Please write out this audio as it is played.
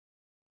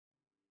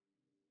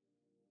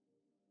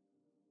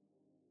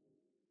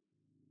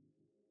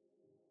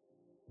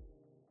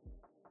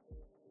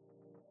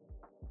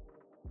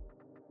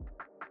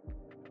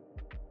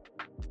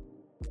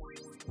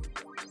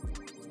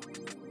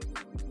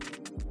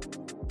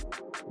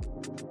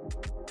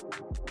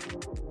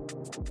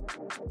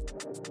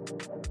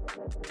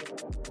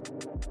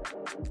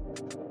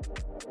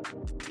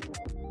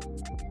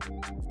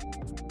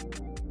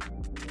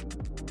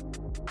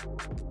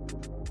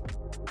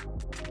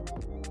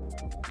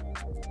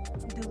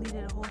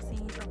deleted a whole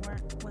scene or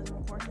wasn't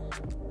recording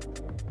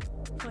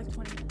for like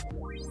 20 minutes.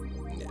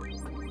 Yeah.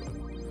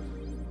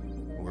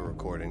 We're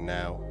recording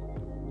now.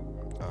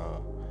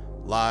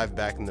 Live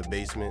back in the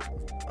basement.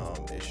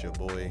 It's your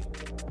boy,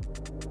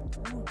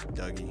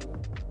 Dougie.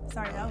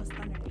 Sorry, that was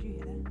thunder. Did you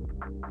hear that?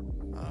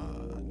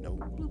 No.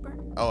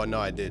 Blooper. Oh, no,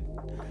 I did.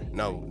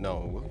 No,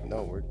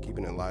 we're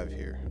keeping it live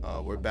here.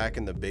 We're back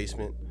in the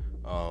basement.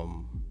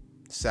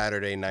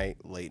 Saturday night,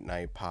 late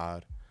night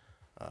pod.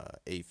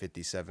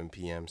 8:57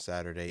 p.m.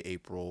 Saturday,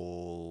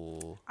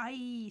 April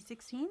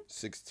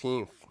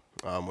 16th.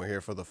 We're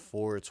here for the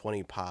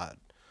 420 pod.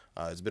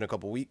 It's been a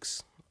couple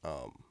weeks.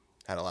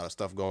 Had a lot of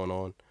stuff going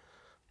on.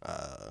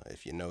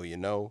 If you know, you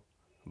know.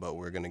 But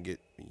we're going to get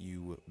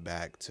you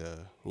back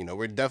to,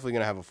 we're definitely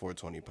going to have a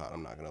 420 pod.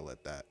 I'm not going to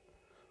let that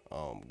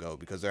go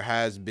because there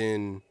has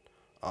been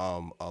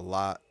a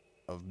lot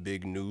of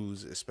big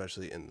news,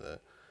 especially in the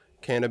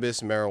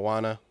cannabis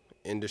marijuana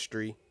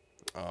industry,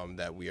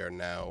 that we are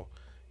now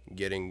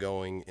getting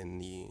going in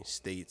the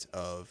state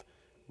of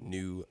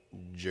New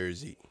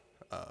Jersey.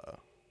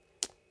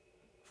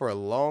 For a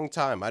long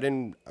time when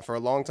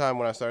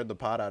I started the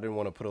pod, I didn't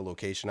want to put a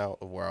location out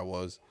of where I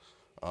was,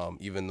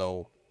 even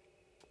though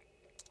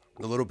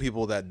the little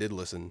people that did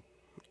listen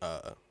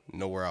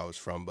know where I was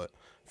from. But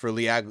for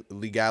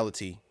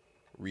legality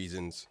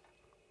reasons,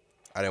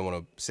 I didn't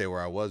want to say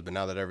where I was. But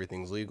now that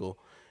everything's legal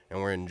and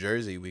we're in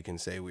Jersey, we can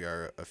say we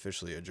are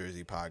officially a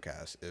Jersey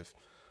podcast. If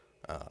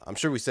I'm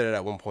sure we said it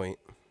at one point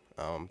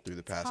through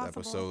the past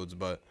episodes,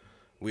 but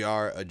we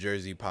are a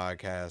Jersey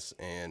podcast,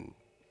 and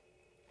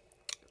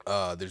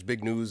there's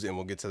big news, and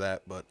we'll get to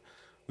that. But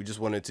we just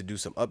wanted to do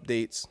some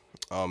updates.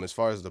 As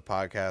far as the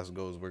podcast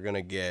goes, we're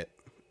gonna get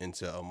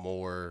into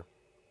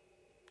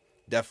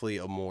definitely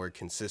a more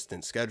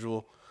consistent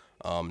schedule,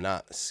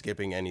 not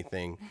skipping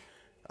anything,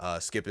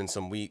 skipping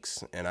some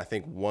weeks. And I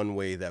think one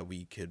way that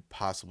we could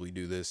possibly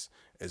do this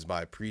is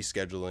by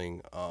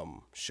pre-scheduling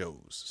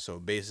shows. So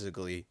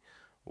basically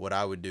what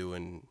I would do,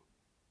 and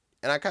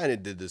I kind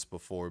of did this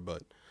before,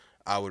 but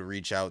I would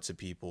reach out to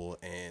people,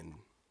 and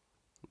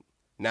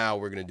now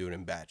we're going to do it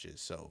in batches.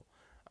 So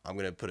I'm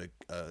going to put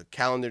a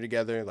calendar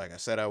together like I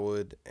said I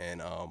would,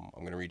 and I'm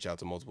going to reach out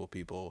to multiple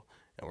people,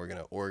 and we're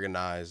going to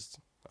organize.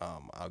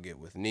 I'll get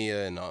with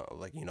Nia and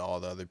all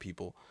the other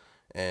people,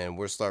 and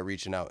we'll start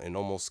reaching out and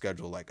almost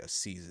schedule like a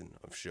season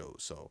of shows.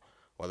 So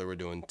whether we're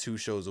doing 2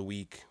 shows a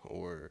week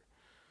or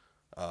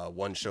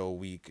 1 show a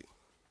week,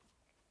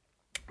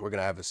 we're going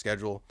to have a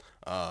schedule,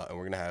 and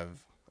we're going to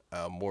have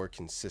a more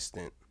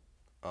consistent,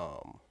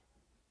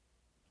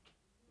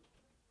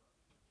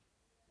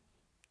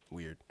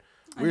 weird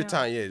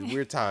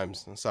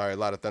times. I'm sorry, a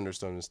lot of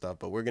thunderstorms and stuff,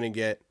 but we're going to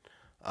get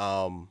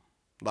a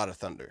lot of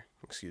thunder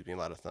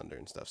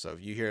and stuff. So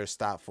if you hear us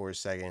stop for a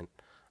second,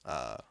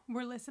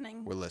 we're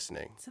listening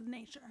to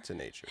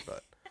nature.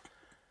 But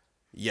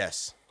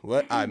yes,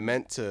 what I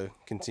meant to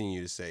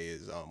continue to say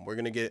is we're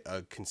going to get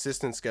a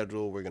consistent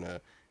schedule. We're going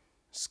to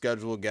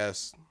schedule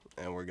guests,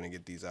 and we're going to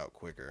get these out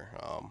quicker.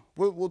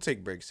 We'll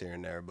take breaks here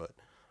and there, but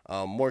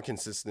more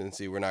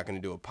consistency. We're not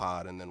going to do a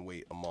pod and then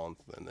wait a month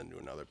and then do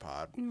another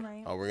pod.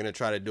 Right. We're going to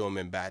try to do them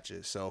in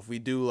batches. So if we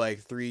do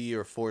like 3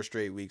 or 4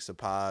 straight weeks of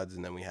pods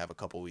and then we have a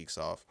couple weeks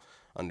off,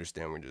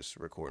 understand we're just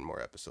recording more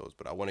episodes.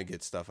 But I want to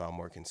get stuff out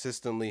more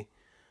consistently.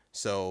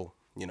 So,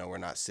 we're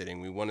not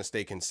sitting. We want to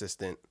stay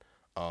consistent.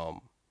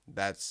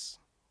 That's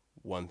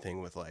one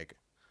thing with like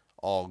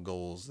all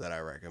goals that I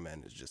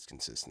recommend is just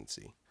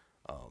consistency.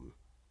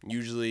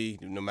 Usually,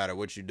 no matter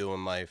what you do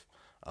in life,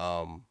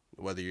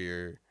 whether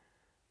you're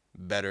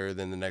better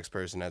than the next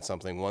person at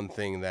something, one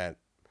thing that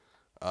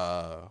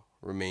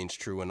remains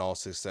true in all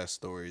success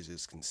stories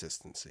is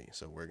consistency.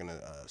 So we're going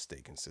to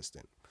stay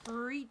consistent.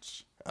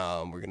 Preach.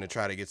 We're going to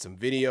try to get some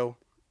video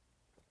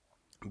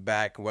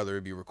back, whether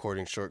it be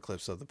recording short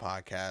clips of the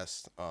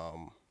podcast,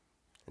 and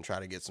try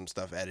to get some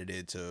stuff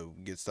edited to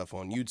get stuff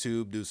on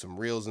YouTube, do some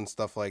reels and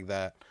stuff like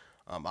that.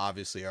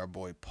 Obviously, our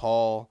boy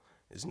Paul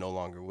is no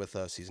longer with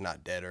us. He's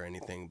not dead or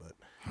anything, but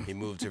he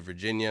moved to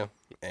Virginia,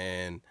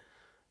 and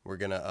we're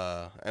going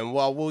to, and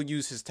while we'll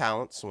use his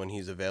talents when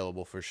he's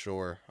available for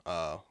sure,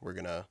 we're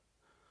going to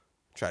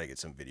try to get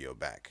some video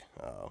back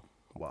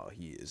while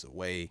he is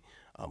away,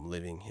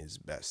 living his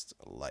best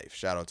life.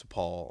 Shout out to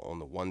Paul on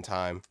the one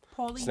time.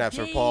 Snaps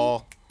for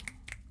Paul.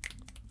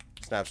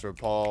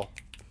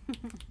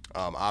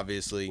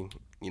 Obviously,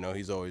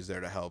 he's always there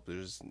to help.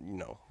 There's,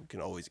 you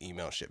can always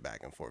email shit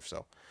back and forth.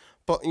 So,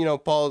 but,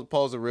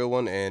 Paul's a real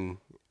one, and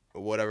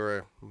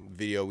whatever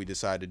video we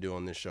decide to do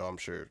on this show, I'm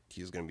sure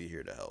he's going to be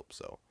here to help.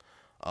 So,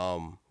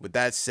 with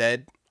that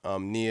said,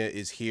 Nia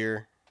is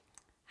here.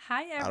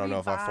 Hi, everybody. I don't know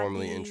if I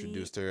formally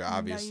introduced her.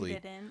 Obviously, no,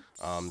 you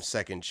didn't.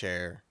 Second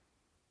chair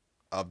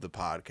of the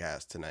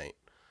podcast tonight.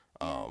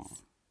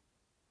 Yes.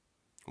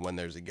 When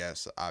there's a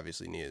guest,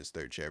 obviously Nia is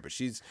third chair, but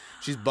she's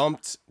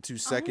bumped to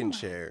second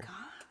chair. Gosh.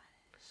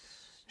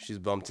 She's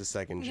bumped to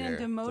second chair. You're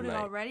demoted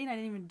tonight. already, and I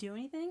didn't even do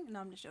anything. No,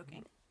 I'm just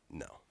joking.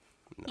 No.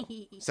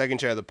 Second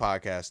chair of the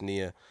podcast.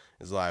 Nia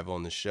is live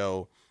on the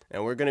show,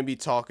 and we're going to be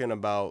talking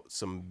about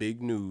some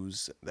big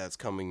news that's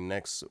coming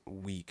next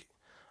week.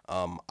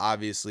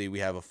 Obviously, we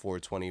have a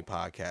 420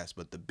 podcast,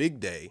 but the big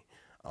day,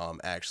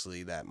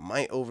 actually, that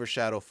might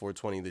overshadow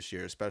 420 this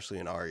year, especially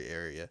in our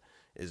area,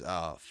 is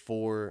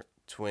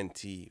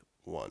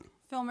 421.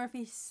 Phil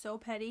Murphy's so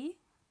petty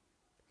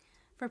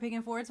for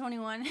picking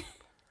 421.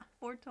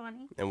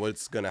 420. And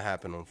what's going to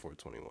happen on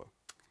 421?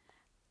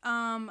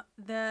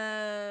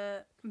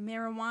 The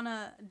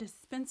marijuana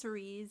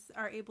dispensaries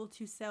are able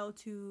to sell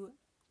to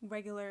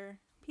regular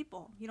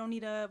people. You don't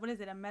need a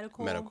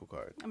medical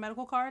card. A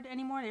medical card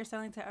anymore. They're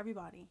selling to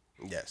everybody.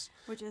 Yes.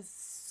 Which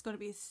is going to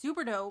be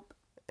super dope.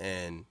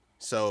 And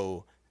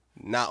so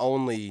not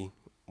only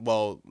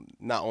will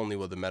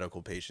the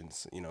medical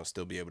patients,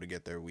 still be able to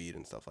get their weed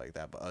and stuff like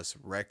that, but us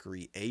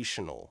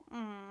recreational,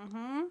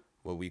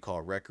 what we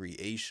call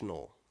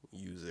recreational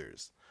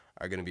users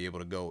are going to be able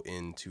to go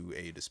into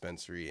a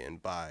dispensary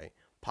and buy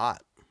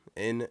pot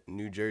in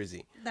New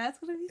Jersey. That's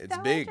going to be It's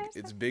big.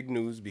 It's big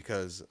news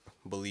because,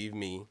 believe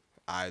me,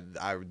 I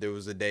there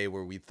was a day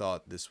where we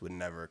thought this would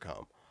never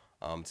come,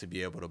 to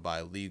be able to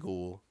buy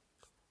legal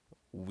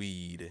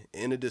weed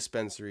in a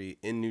dispensary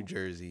in New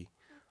Jersey.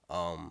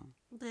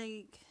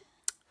 It's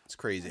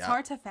crazy. It's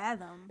hard to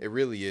fathom. It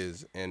really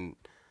is. And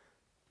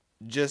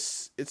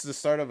it's the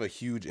start of a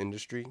huge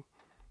industry,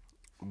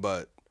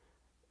 but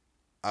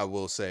I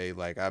will say,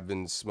 I've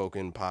been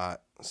smoking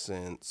pot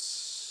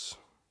since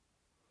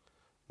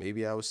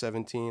maybe I was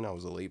 17. I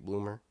was a late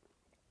bloomer.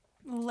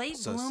 Late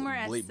bloomer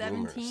at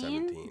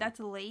 17?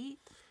 That's late.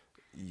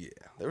 Yeah.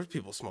 There was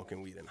people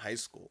smoking weed in high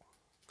school.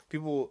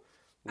 People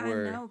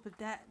were... I know, but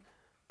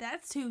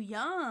that's too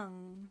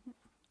young.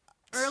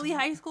 Early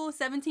high school,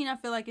 17, I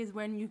feel like is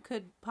when you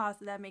could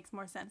that makes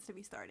more sense to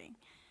be starting.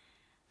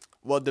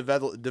 Well,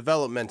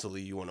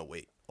 developmentally, you want to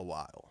wait a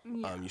while.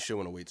 Yeah. You should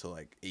want to wait till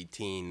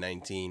 18,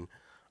 19.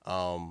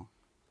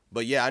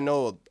 But yeah, I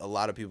know a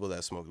lot of people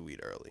that smoke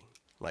weed early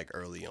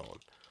on.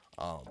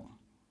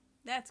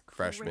 That's crazy.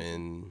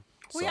 Freshman.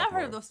 Well, yeah, I've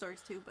heard of those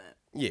stories too, but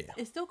yeah,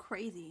 it's still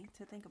crazy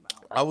to think about.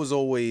 I was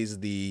always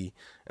and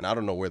I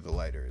don't know where the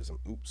lighter is.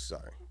 Oops,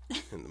 sorry,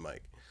 in the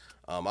mic.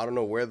 I don't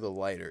know where the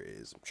lighter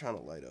is. I'm trying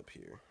to light up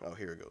here. Oh,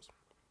 here it goes.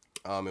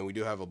 And we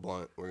do have a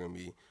blunt. We're gonna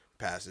be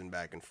passing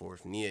back and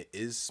forth. Nia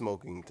is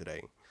smoking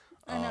today.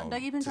 I know.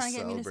 Dougie's been trying to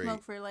get me to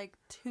smoke for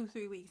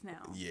 2-3 weeks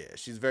now. Yeah,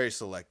 she's very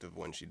selective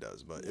when she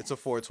does, but It's a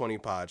 420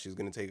 pod. She's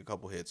gonna take a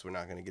couple hits. We're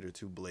not gonna get her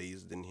too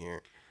blazed in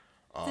here.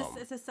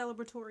 It's a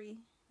celebratory.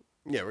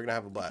 Yeah, we're gonna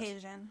have a blast.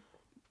 Occasion.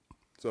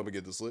 So I'm gonna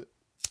get this lit.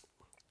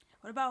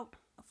 What about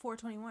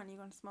 421? You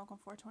gonna smoke on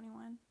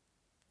 421?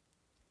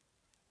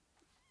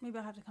 Maybe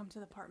I'll have to come to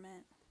the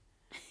apartment.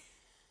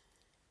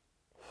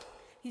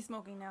 He's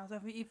smoking now,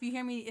 so if you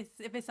hear me,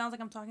 if it sounds like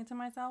I'm talking to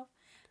myself,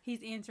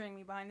 he's answering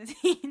me behind the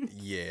scenes.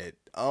 Yeah.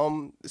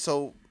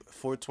 So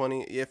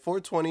 420. Yeah,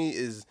 420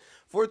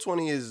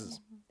 is.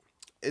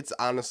 It's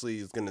honestly,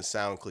 it's gonna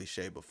sound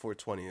cliche, but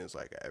 420 is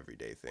like an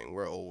everyday thing.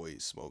 We're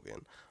always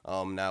smoking.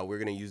 Now we're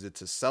gonna use it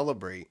to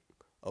celebrate,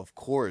 of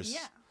course.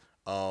 Yeah.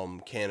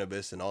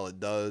 Cannabis and all it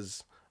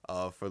does,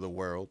 for the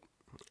world.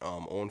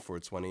 On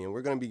 420, and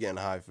we're gonna be getting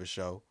high for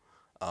show.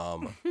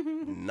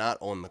 Not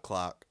on the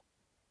clock.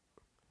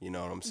 You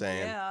know what I'm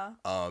saying?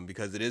 Yeah.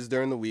 Because it is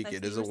during the week.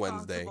 It is a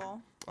Wednesday.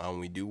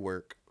 We do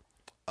work.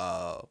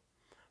 But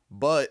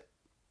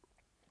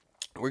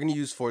we're gonna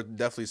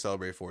definitely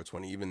celebrate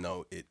 420, even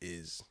though it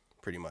is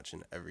pretty much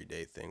an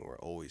everyday thing. We're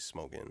always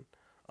smoking.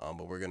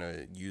 But we're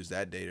gonna use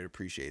that day to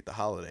appreciate the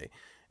holiday.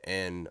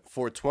 And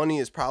 420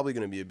 is probably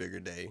gonna be a bigger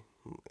day,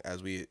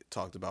 as we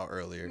talked about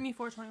earlier. You mean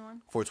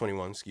 421?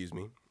 421, excuse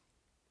me.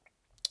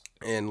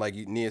 And like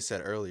Nia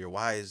said earlier,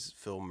 why is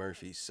Phil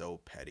Murphy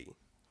so petty?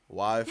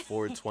 Why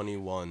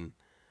 421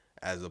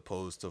 as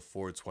opposed to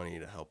 420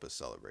 to help us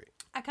celebrate?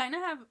 I kind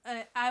of have,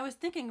 I was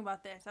thinking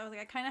about this. I was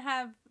like, I kind of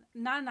have,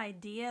 not an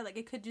idea,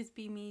 it could just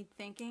be me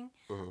thinking,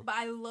 but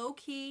I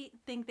low-key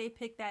think they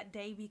picked that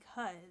day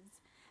because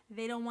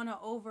they don't want to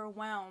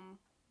overwhelm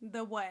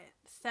the,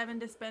 7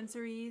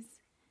 dispensaries?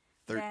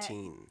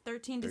 13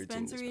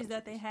 dispensaries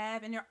that they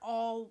have, and they're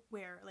all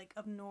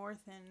up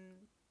north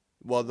and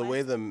well, the west.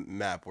 way the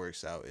map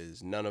works out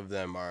is none of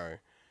them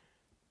are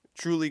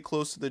truly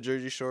close to the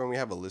Jersey Shore, and we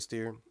have a list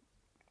here.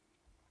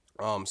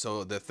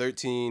 So the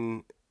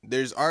 13,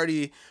 there's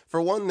already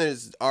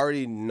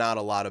not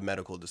a lot of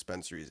medical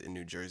dispensaries in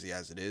New Jersey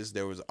as it is.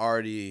 There was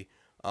already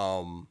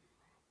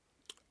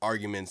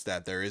arguments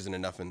that there isn't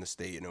enough in the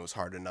state, and it was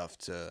hard enough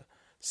to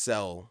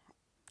sell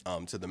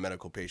to the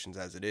medical patients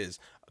as it is,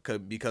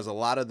 because a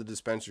lot of the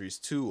dispensaries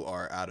too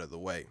are out of the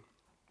way.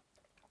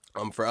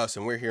 For us,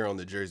 and we're here on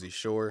the Jersey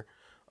Shore,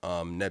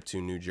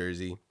 Neptune, New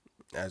Jersey,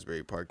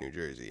 Asbury Park, New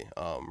Jersey,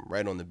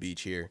 right on the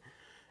beach here,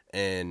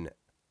 and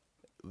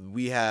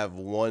we have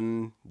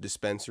one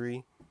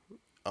dispensary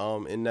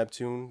in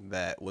Neptune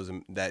that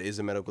is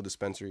a medical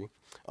dispensary.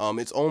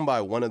 It's owned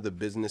by one of the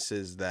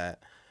businesses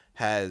that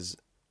has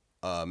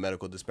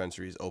medical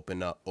dispensaries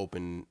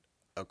open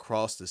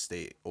across the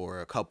state,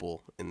 or a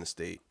couple in the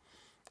state.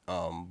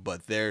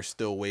 But they're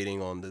still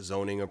waiting on the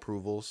zoning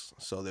approvals,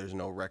 so there's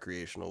no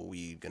recreational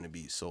weed going to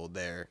be sold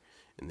there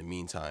in the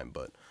meantime.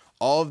 But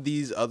all of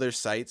these other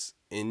sites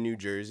in New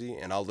Jersey,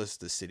 and I'll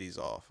list the cities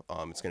off.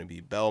 It's going to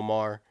be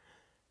Belmar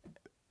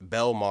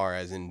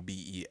as in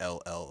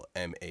Bellmawr,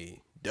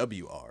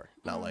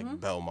 not like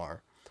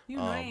Belmar. You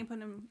know, I ain't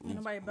putting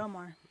nobody at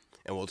Belmar.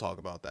 And we'll talk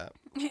about that.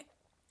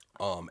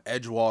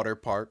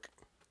 Edgewater Park,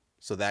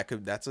 so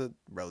that's a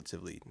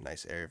relatively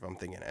nice area if I'm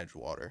thinking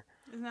Edgewater.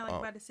 Isn't that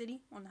like by the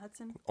city on the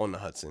Hudson? On the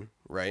Hudson,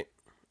 right?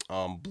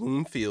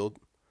 Bloomfield,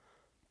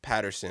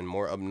 Patterson,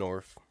 more up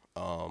north.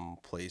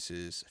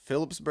 Places.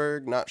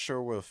 Phillipsburg, not sure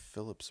where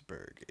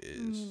Phillipsburg is.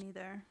 Me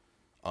neither.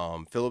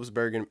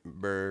 Phillipsburg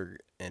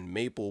and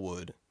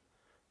Maplewood,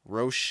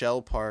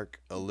 Rochelle Park,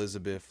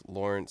 Elizabeth,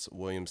 Lawrence,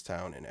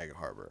 Williamstown, and Egg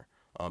Harbor.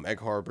 Egg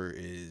Harbor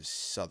is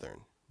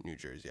southern New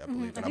Jersey, I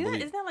believe. And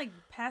isn't that like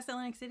past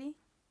Atlantic City?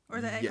 Or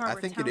is that Egg Harbor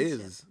I think Township? it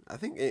is. I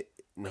think it.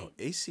 No, Wait.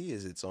 AC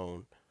is its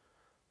own.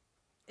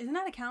 Isn't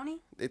that a county?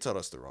 They taught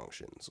us the wrong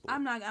shit in school.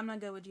 I'm not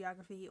good with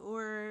geography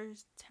or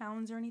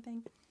towns or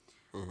anything.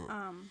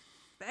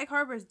 But Egg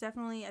Harbor is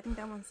definitely, I think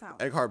that one's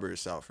south. Egg Harbor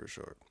is south for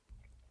sure.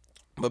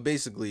 But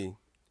basically,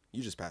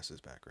 you just passed this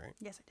back, right?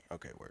 Yes, I did.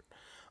 Okay, word.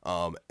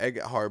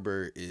 Egg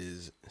Harbor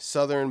is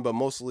southern, but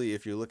mostly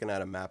if you're looking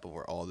at a map of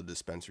where all the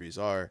dispensaries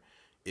are,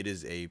 it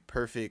is a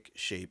perfect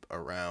shape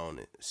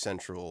around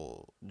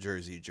central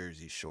Jersey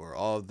Shore.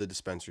 All of the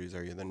dispensaries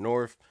are either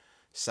north,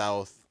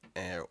 south,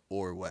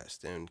 or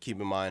west. And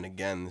keep in mind,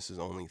 again, this is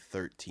only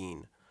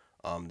 13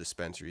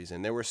 dispensaries,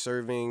 and they were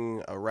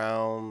serving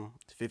around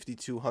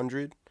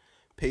 5,200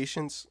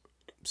 patients.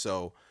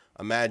 So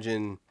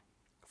imagine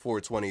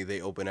 420,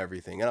 they open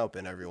everything up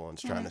and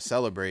everyone's trying to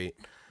celebrate,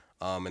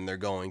 and they're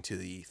going to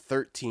the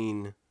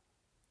 13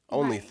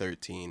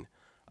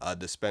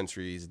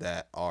 dispensaries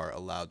that are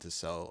allowed to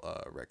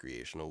sell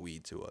recreational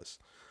weed to us.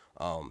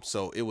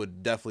 So it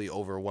would definitely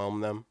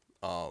overwhelm them.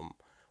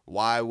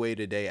 Why wait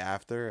a day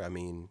after? I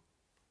mean,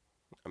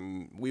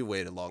 we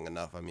waited long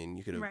enough. I mean,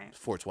 you could have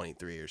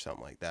 423 or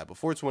something like that, but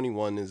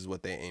 421 is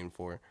what they aim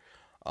for.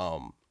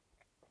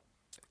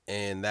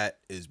 And that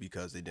is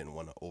because they didn't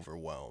want to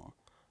overwhelm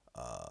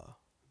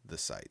the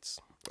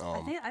sites.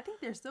 I think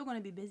they're still going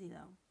to be busy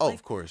though. Oh, like,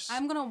 of course.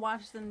 I'm going to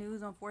watch the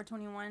news on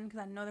 421 because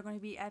I know they're going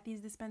to be at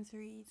these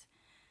dispensaries.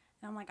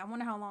 And I'm like, I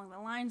wonder how long the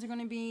lines are going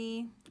to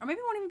be. Or maybe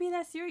it won't even be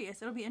that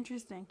serious. It'll be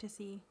interesting to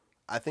see.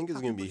 I think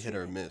it's going to be hit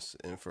or miss,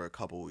 and for a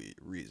couple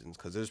reasons,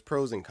 because there's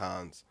pros and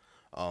cons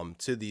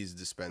to these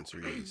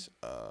dispensaries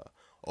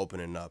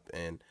opening up.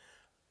 And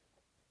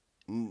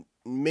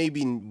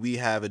maybe we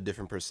have a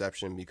different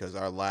perception because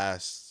our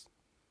last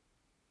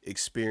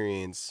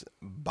experience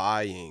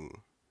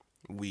buying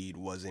weed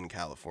was in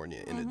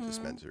California in a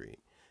dispensary,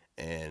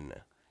 and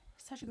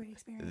such a great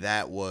experience.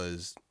 That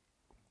was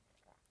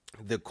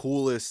the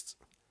coolest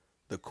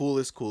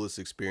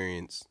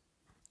experience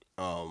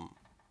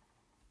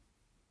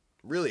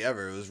really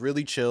ever. It was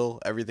really chill.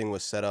 Everything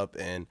was set up,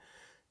 and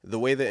the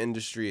way the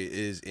industry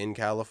is in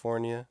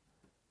California,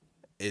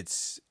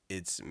 it's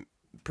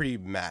pretty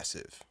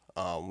massive.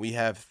 We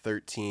have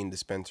 13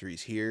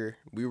 dispensaries here.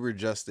 We were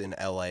just in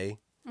LA,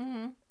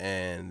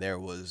 and there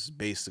was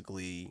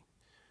basically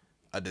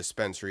a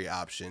dispensary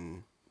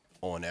option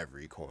on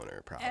every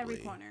corner, probably. Every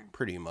corner.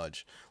 Pretty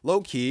much.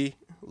 Low key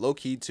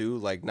too.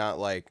 Like, not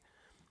like,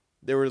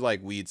 there were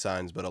like weed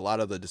signs, but a lot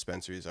of the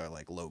dispensaries are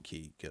like low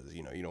key because,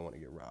 you know, you don't want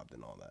to get robbed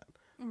and all that.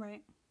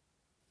 Right.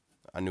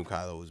 I knew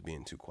Kylo was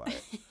being too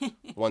quiet.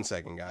 1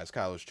 second, guys.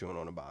 Kylo's chewing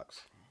on a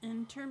box.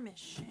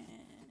 Intermission.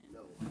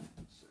 No,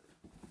 sir.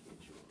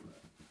 Can't chew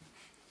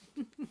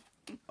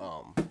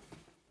on that.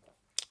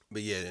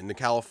 But yeah, in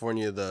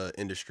California, the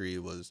industry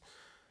was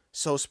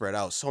so spread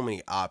out, so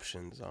many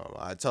options.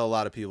 I tell a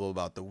lot of people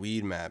about the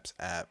Weed Maps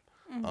app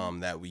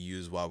that we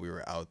used while we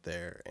were out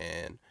there,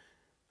 and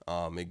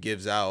it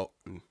gives out,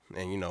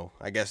 and you know,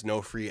 I guess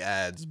no free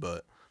ads,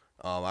 but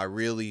I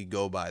really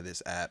go by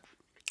this app.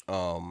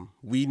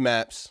 Weed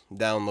Maps,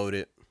 download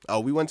it. Oh,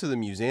 we went to the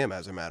museum,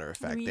 as a matter of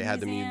fact. They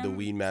had the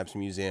Weed Maps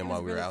Museum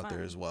while we were out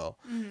there as well.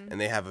 And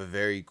they have a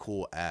very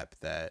cool app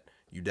that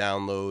you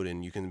download,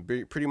 and you can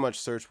pretty much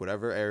search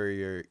whatever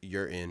area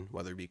you're in,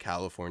 whether it be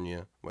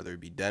California, whether it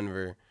be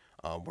Denver,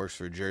 works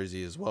for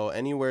Jersey as well.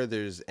 Anywhere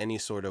there's any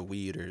sort of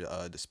weed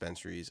or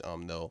dispensaries,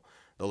 they'll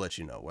let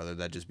you know, whether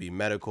that just be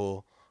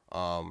medical,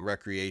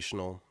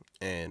 recreational.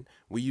 And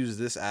we use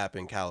this app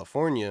in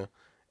California,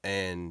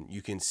 and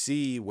you can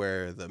see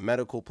where the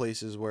medical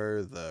places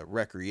were, the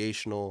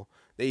recreational.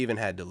 They even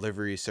had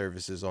delivery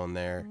services on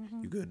there.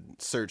 You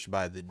could search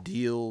by the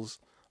deals,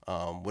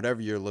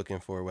 whatever you're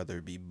looking for, whether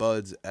it be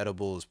buds,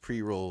 edibles,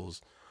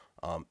 pre-rolls,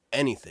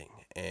 anything.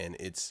 And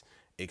it's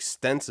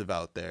extensive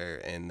out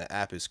there, and the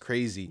app is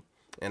crazy.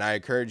 And I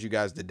encourage you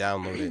guys to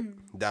download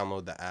it,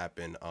 download the app,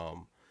 and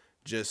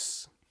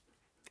just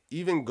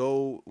even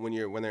go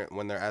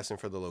when they're asking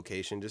for the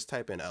location, just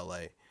type in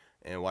LA.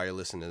 And while you're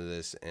listening to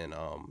this, and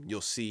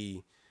you'll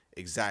see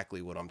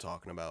exactly what I'm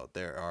talking about.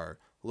 There are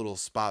little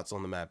spots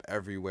on the map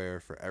everywhere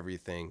for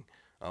everything.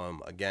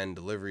 Again,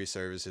 delivery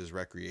services,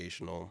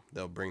 recreational,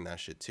 they'll bring that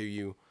shit to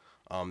you.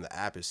 The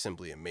app is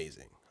simply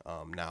amazing.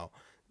 Now,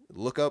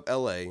 look up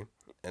LA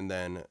and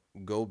then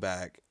go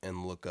back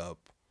and look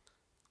up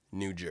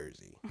New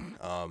Jersey,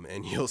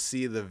 and you'll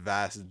see the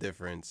vast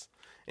difference.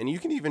 And you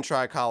can even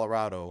try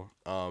Colorado,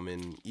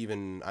 and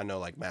even I know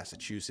like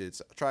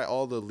Massachusetts. Try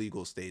all the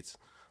legal states,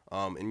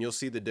 and you'll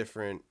see the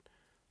different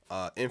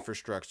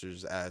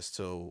infrastructures as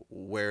to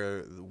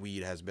where the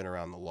weed has been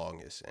around the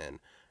longest. And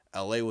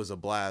LA was a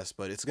blast,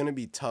 but it's gonna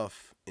be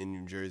tough in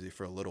New Jersey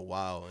for a little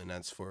while, and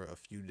that's for a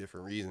few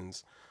different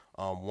reasons.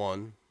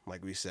 One,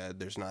 like we said,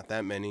 there's not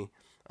that many.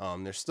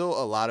 There's still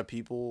a lot of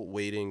people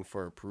waiting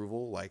for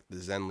approval, like the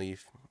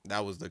Zenleaf.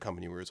 That was the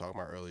company we were talking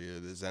about earlier,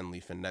 the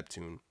Zenleaf and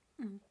Neptune.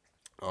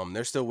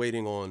 They're still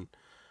waiting on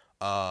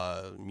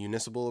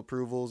municipal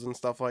approvals and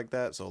stuff like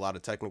that. So a lot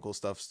of technical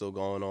stuff still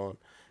going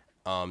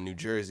on. New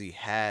Jersey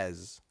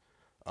has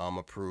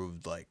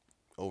approved like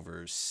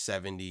over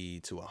 70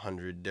 to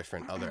 100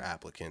 different other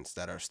applicants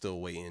that are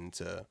still waiting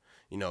to,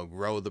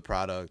 grow the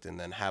product and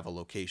then have a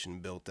location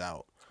built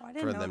out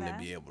for them to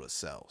be able to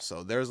sell.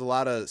 So there's a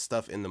lot of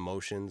stuff in the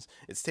motions.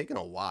 It's taken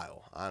a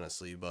while,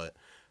 honestly, but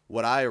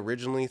what I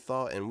originally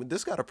thought, and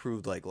this got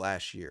approved like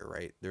last year,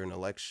 right? During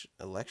election.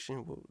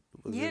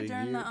 Was it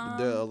during year?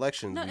 The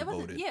elections no, we it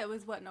wasn't. voted. Yeah, it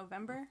was what,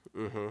 November?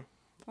 Mm-hmm.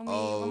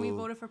 When we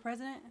voted for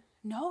president?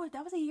 No,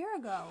 that was a year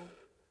ago.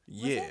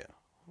 Yeah.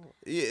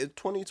 Yeah,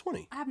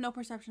 2020. I have no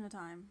perception of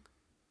time.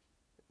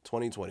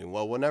 2020.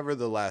 Well, whenever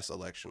the last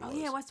election was. Oh,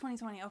 yeah, it was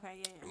 2020.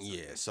 Okay, yeah.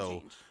 Yeah,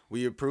 so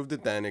we approved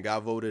it then. It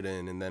got voted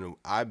in, and then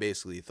I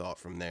basically thought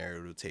from there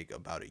it would take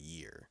about a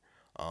year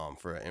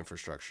for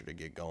infrastructure to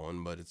get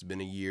going. But it's been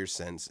a year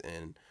since,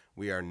 and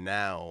we are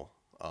now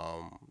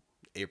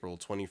April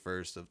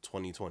 21st of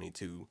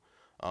 2022,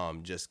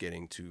 just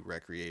getting to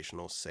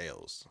recreational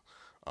sales.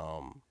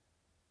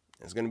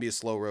 It's going to be a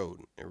slow road.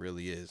 It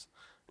really is.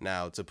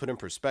 Now, to put in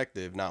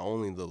perspective, not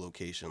only the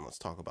location, let's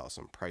talk about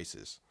some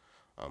prices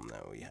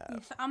that we have. Yeah,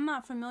 so I'm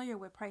not familiar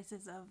with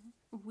prices of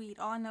weed.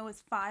 All I know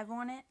is 5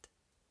 on it.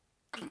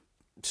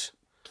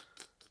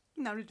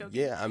 No, I'm just joking.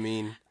 Yeah, I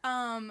mean,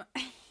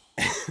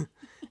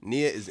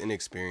 Nia is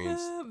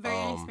inexperienced. Very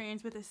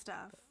inexperienced with this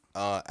stuff.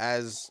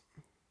 As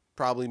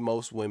probably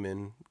most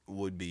women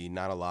would be,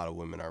 not a lot of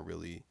women are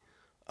really,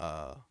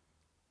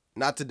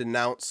 not to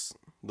denounce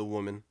the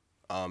woman.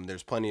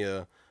 There's plenty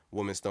of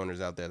women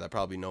stoners out there that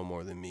probably know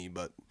more than me,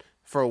 but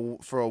for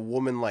a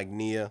woman like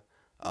Nia,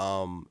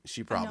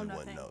 she probably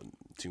wouldn't know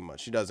too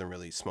much. She doesn't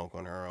really smoke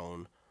on her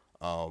own,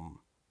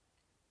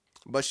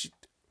 but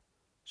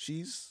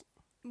she's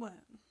what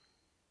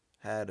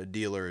had a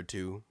dealer or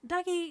two.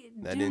 Ducky,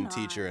 that didn't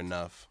teach her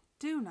enough.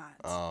 Do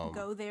not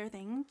go there.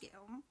 Thank you.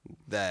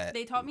 That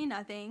they taught me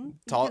nothing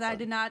because I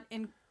did not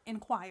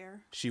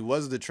inquire. She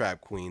was the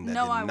trap queen that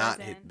did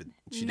not hit.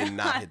 She did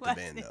not hit the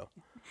bando.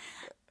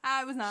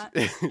 I was not.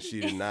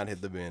 She did not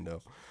hit the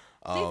bando.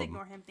 Please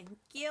ignore him. Thank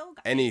you.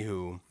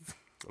 Anywho,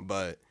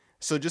 but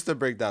so just to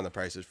break down the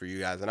prices for you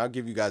guys, and I'll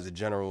give you guys a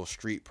general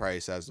street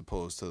price as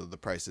opposed to the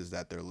prices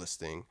that they're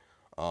listing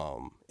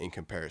in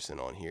comparison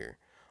on here.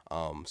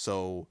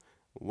 So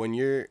when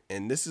you're,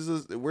 and this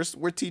is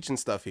we're teaching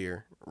stuff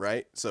here,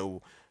 right?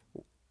 So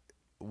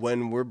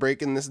when we're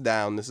breaking this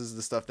down, this is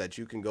the stuff that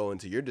you can go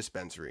into your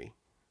dispensary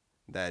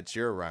that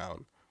you're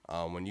around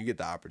when you get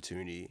the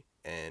opportunity.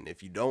 And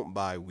if you don't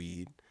buy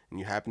weed and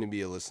you happen to be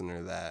a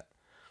listener that,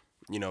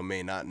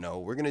 may not know,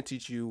 we're going to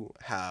teach you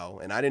how,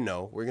 and I didn't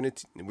know, we were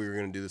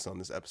going to do this on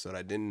this episode.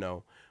 I didn't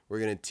know. We're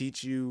going to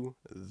teach you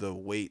the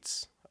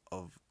weights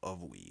of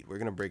weed. We're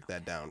going to break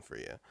that down for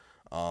you.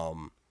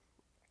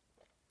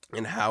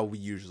 And how we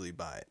usually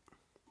buy it,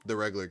 the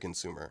regular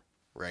consumer,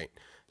 right?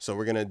 So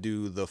we're going to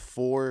do the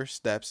 4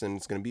 steps, and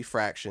it's going to be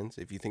fractions.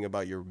 If you think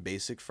about your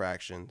basic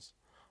fractions,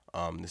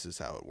 this is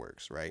how it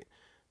works, right?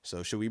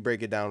 So should we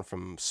break it down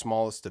from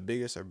smallest to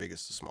biggest or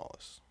biggest to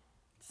smallest?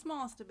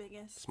 Smallest to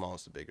biggest.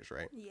 Smallest to biggest,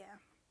 right? Yeah.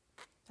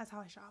 That's how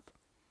I shop.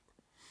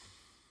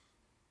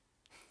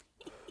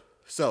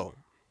 So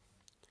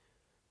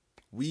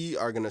we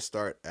are going to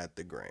start at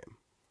the gram.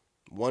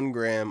 1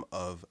 gram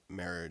of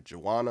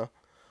marijuana.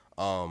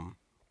 And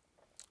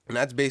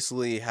that's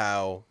basically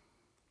how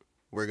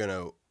we're going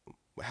to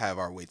have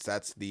our weights.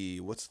 That's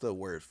what's the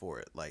word for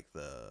it? Like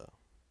the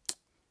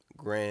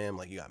gram,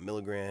 like you got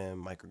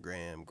milligram,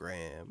 microgram,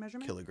 gram,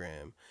 measurement?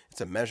 Kilogram.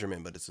 It's a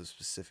measurement, but it's a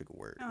specific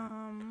word.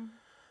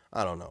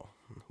 I don't know.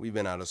 We've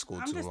been out of school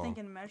too long. I'm just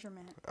thinking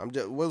measurement.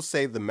 We'll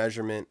say the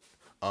measurement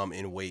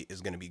in weight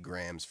is going to be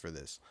grams for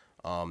this.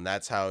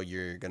 That's how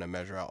you're going to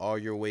measure out all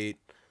your weight.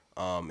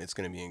 It's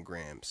going to be in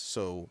grams.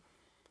 So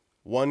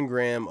 1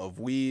 gram of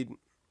weed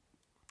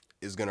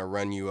is going to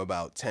run you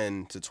about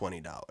 $10 to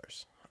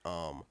 $20.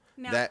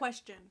 Now,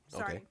 question.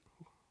 Sorry. Okay.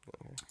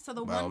 So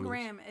the 1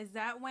 gram, is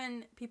that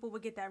when people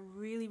would get that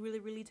really, really,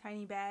 really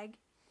tiny bag?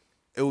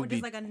 It would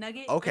be like a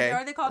nugget. Okay.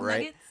 Are they called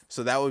nuggets?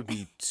 So that would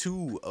be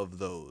 2 of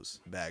those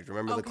bags.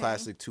 Remember the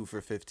classic 2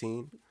 for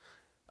 $15?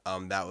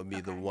 That would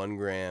be the 1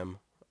 gram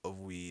of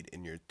weed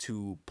in your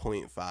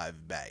 2.5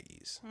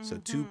 baggies. Mm-hmm. So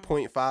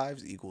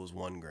 2.5s equals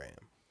 1 gram.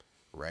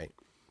 right?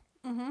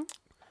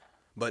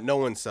 But no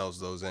one sells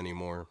those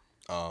anymore.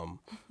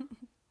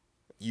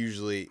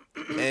 Usually,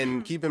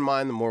 and keep in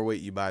mind, the more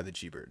weight you buy, the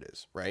cheaper it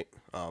is, right?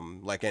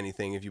 Like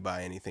anything, if you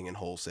buy anything in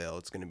wholesale,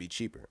 it's going to be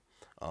cheaper.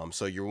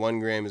 So your 1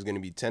 gram is going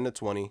to be 10 to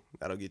 20.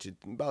 That'll get you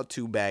about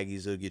 2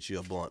 baggies. It'll get you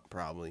a blunt,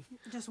 probably.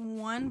 Just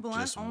one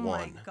blunt? Just oh,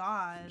 one. my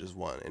God. Just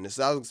one. And it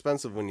sounds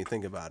expensive when you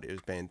think about it.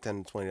 It's paying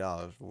 $10 to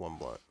 $20 for one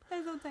blunt.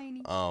 That's so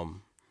tiny.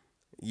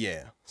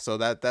 Yeah. So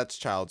that's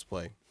child's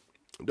play.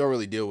 Don't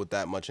really deal with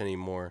that much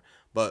anymore.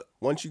 But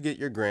once you get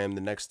your gram,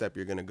 the next step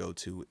you're going to go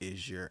to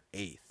is your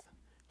eighth,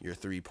 your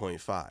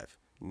 3.5,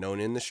 known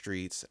in the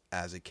streets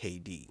as a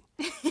KD.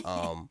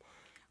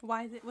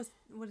 Why is it?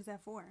 What is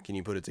that for? Can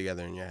you put it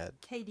together in your head?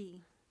 KD.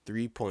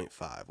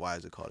 3.5. Why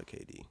is it called a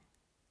KD?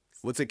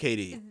 What's a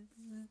KD?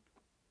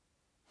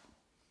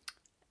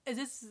 Is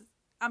this?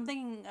 I'm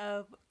thinking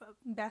of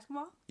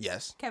basketball.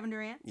 Yes. Kevin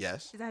Durant.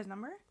 Yes. Is that his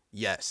number?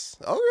 Yes.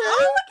 Oh,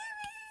 really? Oh,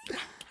 look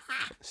at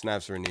me.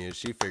 Snaps for Nia.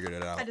 She figured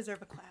it out. I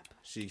deserve a clap.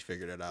 She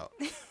figured it out.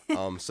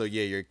 So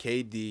yeah, your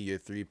KD, your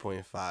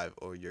 3.5,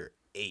 or your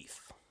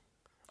eighth.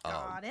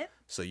 Got it.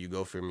 So you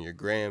go from your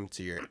gram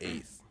to your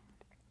eighth.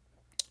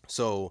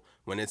 So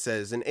when it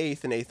says an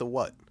eighth of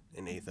what?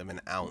 An eighth of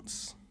an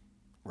ounce,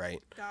 right?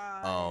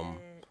 Got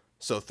it.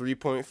 So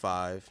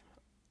 3.5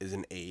 is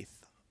an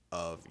eighth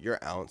of your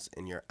ounce,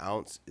 and your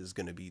ounce is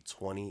going to be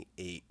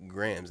 28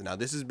 grams. Now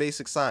this is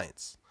basic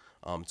science.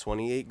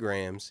 28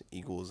 grams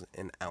equals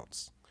an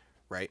ounce,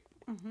 right?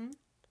 Mm-hmm.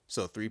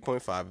 So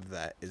 3.5 of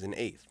that is an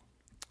eighth.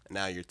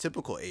 Now your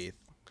typical eighth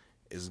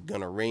is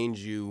going to range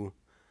you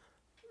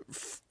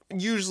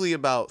usually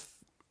about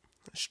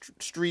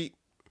street,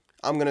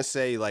 I'm going to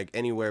say like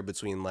anywhere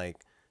between like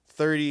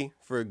 30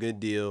 for a good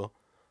deal,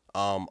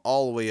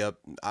 all the way up,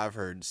 I've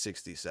heard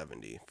 60,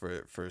 70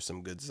 for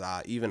some good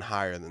za, even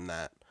higher than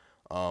that.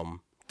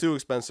 Too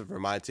expensive for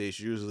my taste.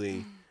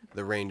 Usually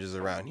the ranges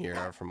around here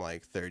are from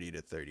like 30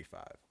 to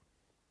 35.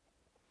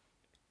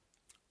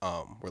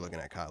 We're looking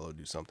at Kylo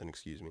do something,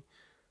 excuse me.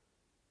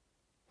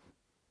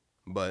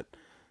 But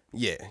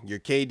yeah, your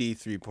KD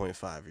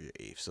 3.5 or your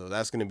eighth. So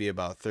that's going to be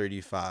about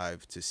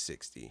 35 to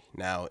 60.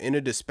 Now in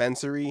a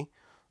dispensary,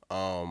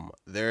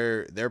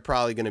 they're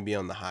probably going to be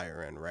on the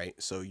higher end, right?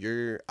 So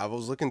I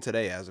was looking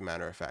today, as a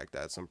matter of fact,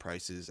 at some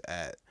prices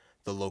at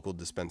the local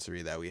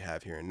dispensary that we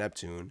have here in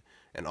Neptune,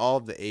 and all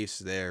of the eighths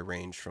there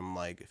range from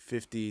like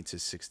 $50 to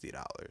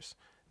 $60.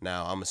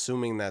 Now I'm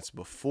assuming that's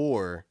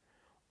before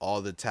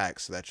all the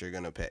tax that you're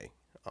going to pay.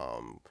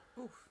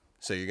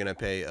 So you're going to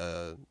pay,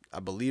 I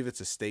believe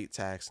it's a state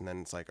tax, and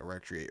then it's like a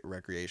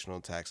recreational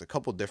tax, a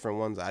couple different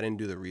ones. I didn't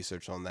do the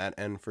research on that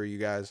end for you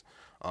guys,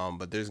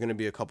 but there's going to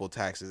be a couple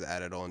taxes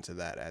added on to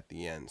that at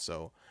the end.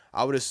 So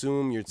I would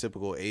assume your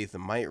typical eighth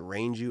might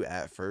range you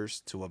at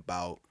first to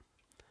about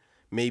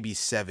maybe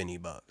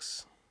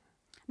 $70.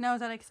 Now,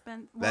 is that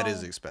expensive? That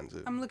is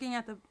expensive. I'm looking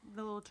at the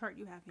little chart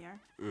you have here.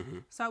 Mm-hmm.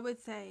 So I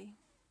would say,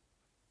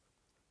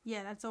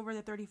 yeah, that's over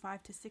the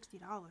 $35 to $60.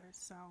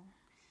 So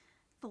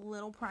a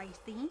little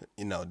pricey.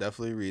 You know,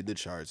 definitely read the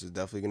charts. It's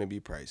definitely going to be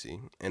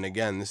pricey. And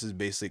again, this is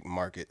basic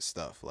market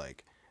stuff.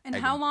 Like, and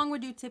how long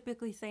would you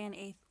typically say an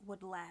eighth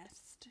would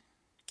last?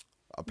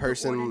 A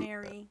person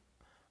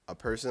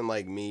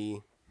like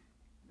me,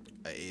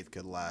 an eighth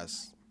could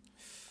last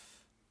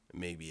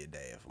maybe a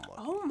day if I'm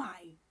lucky. Oh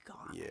my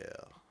God.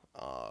 Yeah.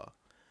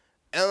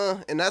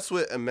 And that's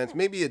what immense.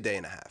 Maybe a day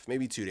and a half,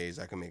 maybe 2 days.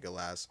 I can make it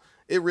last.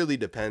 It really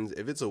depends.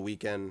 If it's a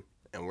weekend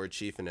and we're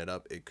chiefing it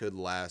up, it could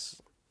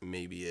last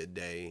maybe a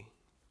day.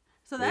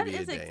 So that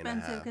is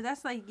expensive, because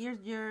that's like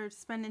you're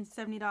spending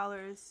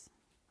 $70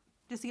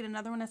 just to get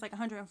another one that's like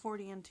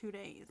 $140 in 2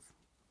 days.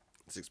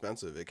 It's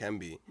expensive. It can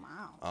be.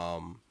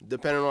 Wow.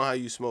 Depending on how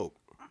you smoke.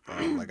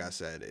 Like I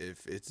said,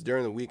 if it's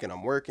during the week and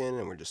I'm working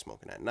and we're just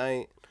smoking at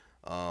night,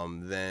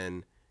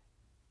 then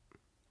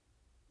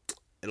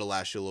it'll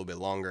last you a little bit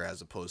longer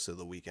as opposed to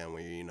the weekend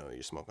where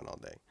you're smoking all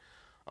day.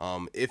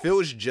 If it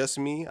was just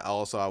me, I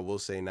will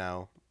say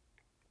now,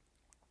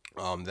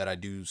 that I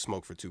do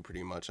smoke for two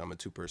pretty much. I'm a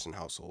 2-person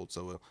household,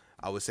 so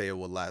I would say it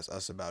would last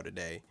us about a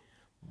day.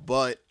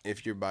 But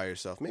if you're by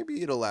yourself,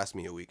 maybe it'll last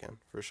me a weekend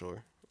for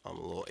sure. I'm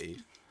a little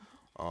eighth.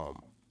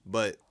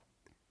 But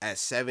at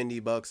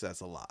 $70,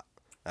 that's a lot.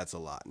 That's a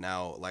lot.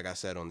 Now, like I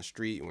said, on the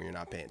street, when you're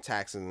not paying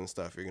taxes and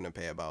stuff, you're gonna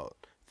pay about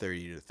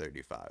 30 to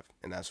 35,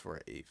 and that's for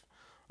an eighth.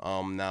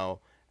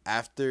 Now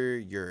after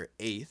your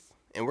eighth,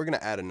 and we're gonna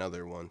add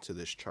another one to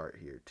this chart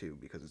here too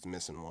because it's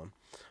missing one.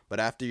 But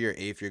after your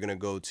eighth, you're gonna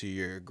go to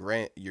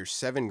your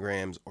 7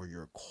 grams or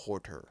your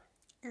quarter.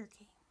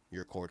 Okay.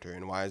 Your quarter,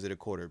 and why is it a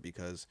quarter?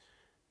 Because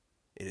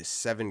it is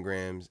 7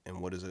 grams, and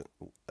what is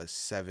a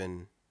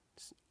 7?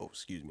 Oh,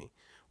 excuse me.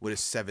 What is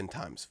 7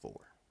 times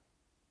 4?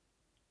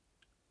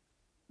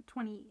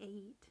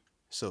 28.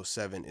 So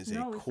 7 is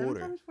a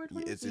quarter. 7 times 4,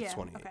 20? It's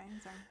 28. Okay,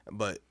 I'm sorry.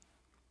 But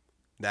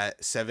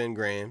that 7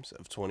 grams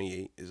of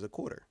 28 is a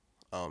quarter.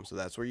 So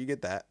that's where you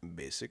get that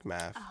basic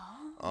math.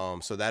 Oh.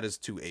 So that is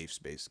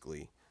 2/8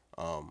 basically.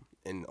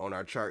 And on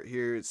our chart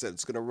here, it said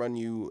it's gonna run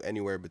you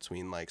anywhere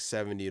between like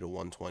 70 to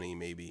 120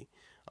 maybe.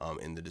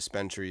 In the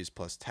dispensaries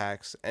plus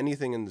tax,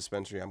 anything in the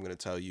dispensary, I'm going to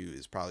tell you,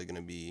 is probably going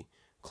to be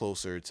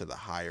closer to the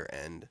higher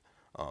end,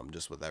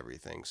 just with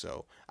everything.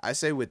 So I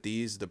say with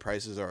these, the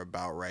prices are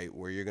about right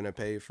where you're going to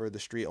pay for the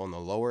street on the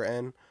lower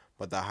end,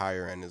 but the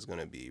higher end is going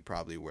to be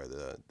probably where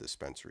the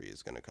dispensary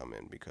is going to come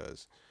in,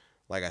 because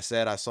like I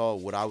said, I saw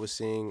what I was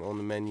seeing on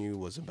the menu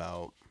was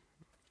about,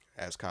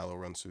 as Kylo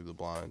runs through the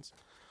blinds,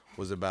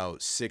 was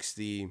about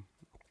 60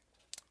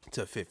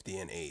 to 50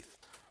 an eighth.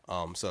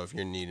 So if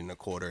you're needing a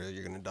quarter,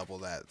 you're going to double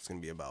that. It's going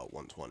to be about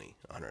 $120,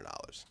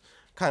 $100.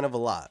 Kind of a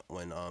lot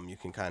when you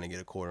can kind of get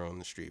a quarter on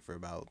the street for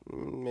about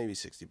maybe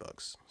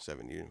 $60,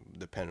 70,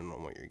 depending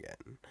on what you're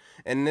getting.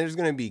 And there's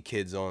going to be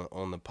kids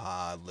on the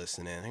pod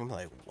listening. I'm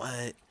like,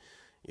 what?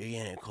 You're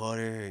getting a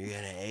quarter? You're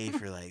getting an eighth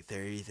for like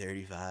 30,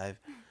 35?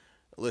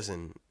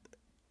 Listen,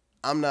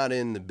 I'm not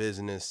in the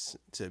business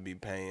to be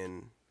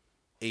paying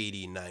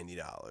 $80,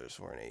 $90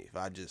 for an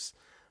eighth.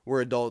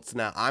 We're adults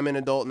now. I'm an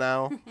adult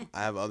now.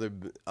 I have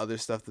other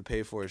stuff to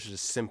pay for. It's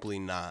just simply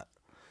not.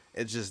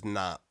 It's just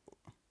not.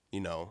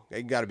 You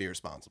got to be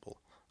responsible.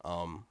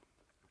 I'm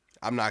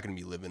not gonna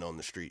be living on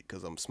the street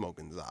because I'm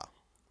smoking za.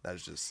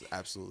 That's just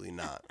absolutely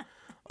not.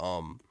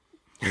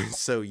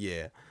 So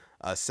yeah,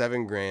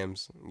 7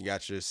 grams. You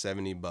got your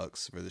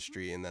 $70 for the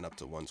street, and then up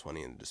to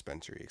 $120 in the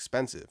dispensary.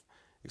 Expensive.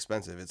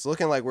 It's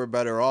looking like we're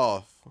better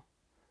off.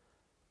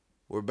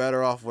 We're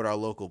better off with our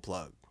local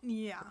plug.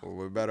 Yeah.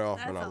 We're better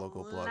off with our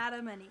local plug. That's a lot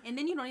of money. And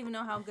then you don't even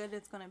know how good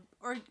it's going to...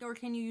 Or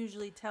can you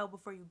usually tell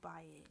before you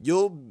buy it?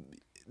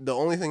 The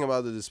only thing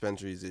about the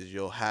dispensaries is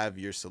you'll have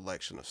your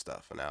selection of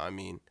stuff. Now, I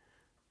mean,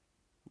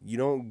 you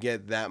don't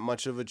get that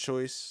much of a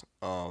choice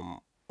on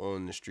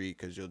the street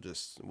because you'll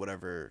just...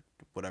 Whatever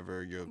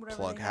your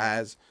plug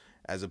has,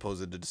 as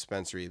opposed to the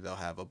dispensary, they'll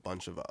have a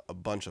bunch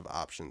of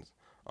options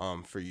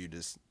for you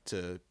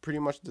to pretty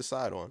much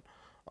decide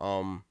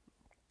on.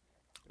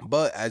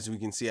 But as we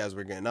can see, as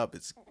we're getting up,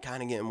 it's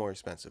kind of getting more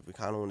expensive. We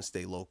kind of want to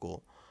stay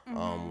local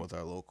with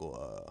our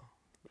local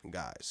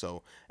guys.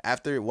 So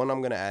what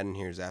I'm going to add in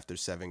here is after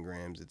 7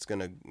 grams,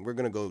 we're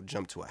going to go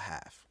jump to a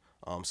half.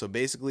 So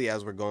basically,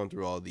 as we're going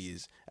through all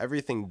these,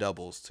 everything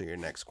doubles to your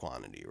next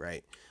quantity,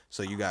 right?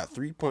 So you got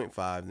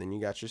 3.5, then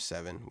you got your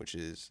 7, which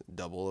is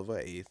double of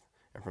an eighth.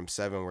 And from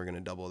 7, we're going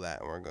to double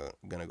that, and we're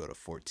going to go to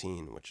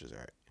 14, which is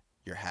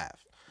your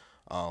half.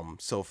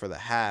 So for the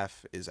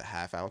half is a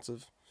half ounce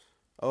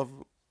of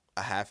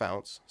a half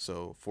ounce,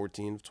 so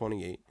 14 of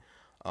 28.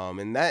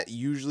 And that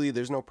usually,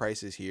 there's no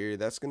prices here.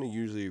 That's going to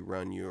usually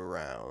run you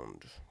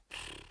around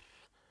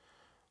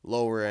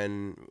lower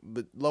end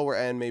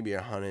maybe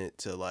 100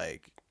 to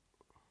like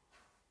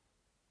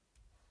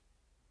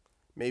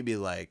maybe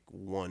like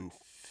one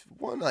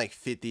like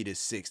 50 to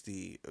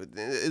 60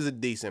 is a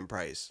decent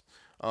price.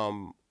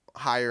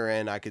 Higher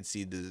end, I could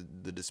see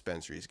the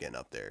dispensaries getting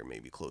up there,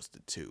 maybe close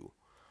to 2.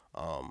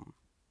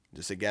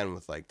 Just again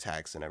with like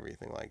tax and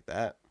everything like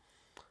that.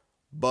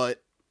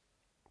 But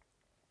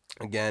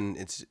again,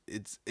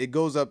 it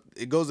goes up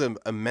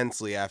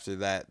immensely after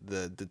that.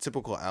 The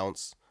typical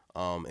ounce,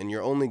 and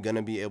you're only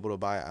gonna be able to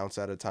buy an ounce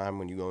at a time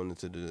when you go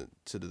into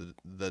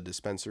the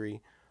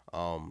dispensary.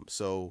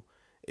 So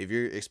if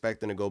you're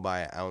expecting to go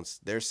buy an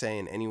ounce, they're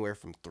saying anywhere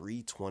from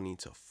 $320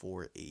 to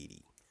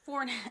 $480.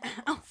 4.5.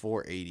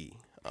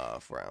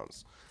 $480 for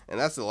ounce, and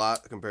that's a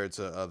lot compared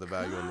to the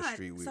value on the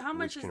street, so how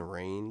much which can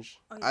range.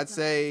 I'd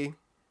say,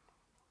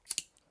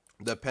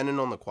 depending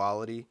on the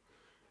quality,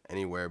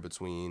 anywhere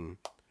between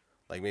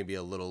like maybe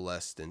a little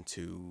less than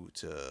 2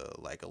 to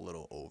like a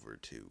little over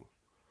 2.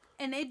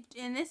 And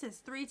this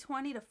is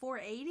 $320 to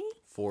 $480?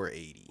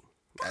 $480.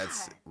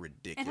 That's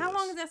ridiculous. And how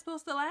long is that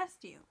supposed to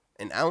last you?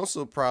 An ounce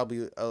will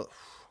probably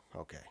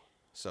okay.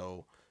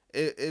 So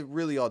it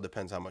really all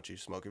depends how much you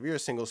smoke. If you're a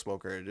single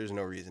smoker, there's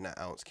no reason that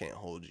ounce can't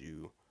hold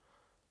you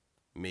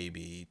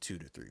maybe 2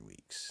 to 3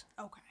 weeks.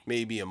 Okay.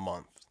 Maybe a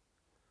month.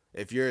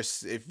 If you're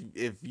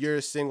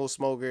a single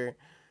smoker,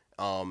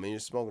 and you're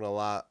smoking a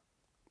lot,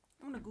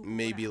 I'm gonna Google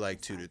maybe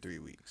like 2 to 3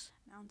 weeks.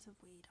 An ounce of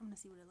weed. I'm gonna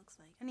see what it looks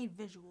like. I need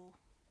visual.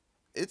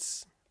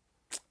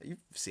 You've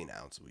seen an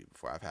ounce of weed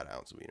before. I've had an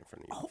ounce of weed in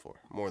front of you before.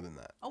 More than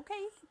that.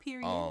 Okay.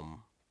 Period.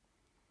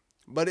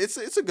 But it's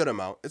a good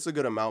amount. It's a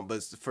good amount.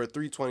 But for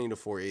 $320 to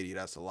 $480,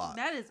 that's a lot.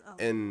 That is a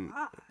lot. And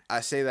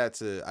I say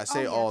that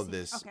all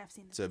this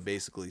to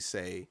basically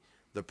say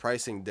the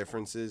pricing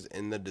differences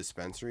in the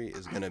dispensary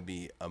is gonna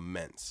be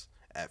immense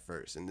at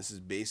first. And this is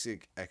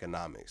basic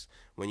economics.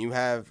 When you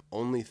have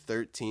only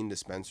 13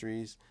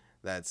 dispensaries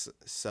that's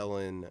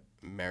selling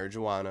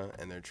marijuana,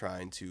 and they're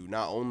trying to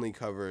not only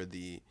cover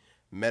the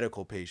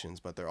medical patients,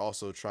 but they're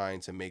also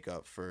trying to make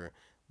up for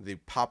the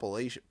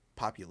population.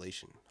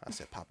 I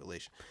said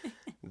population.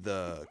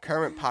 The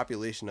current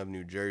population of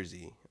New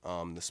Jersey,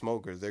 the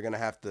smokers, they're going to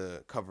have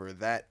to cover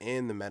that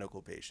and the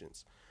medical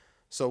patients.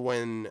 So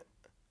when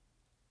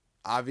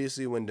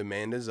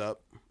demand is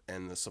up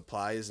and the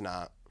supply is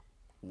not,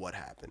 what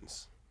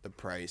happens? The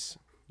price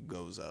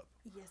goes up.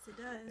 Yes, it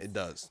does. It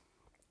does.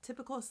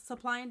 Typical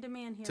supply and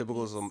demand here.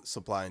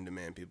 Supply and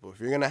demand, people. If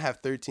you're going to have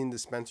 13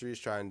 dispensaries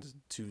trying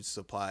to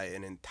supply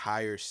an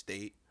entire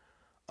state,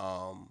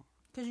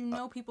 Because you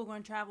know people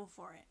going to travel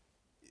for it.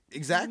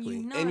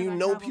 Exactly. And you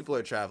know people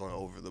are traveling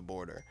over the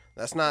border.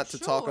 That's not to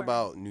talk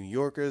about New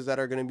Yorkers that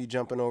are going to be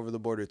jumping over the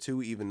border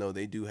too, even though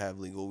they do have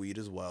legal weed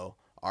as well.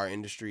 Our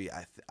industry,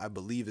 I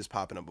believe, is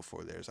popping up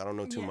before theirs. I don't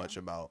know too much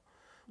about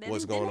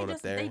what's going on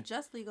up there.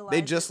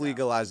 They just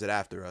legalized it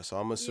after us. So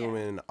I'm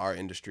assuming our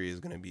industry is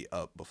going to be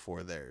up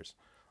before theirs.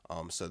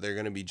 So they're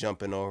going to be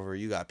jumping over.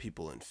 You got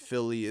people in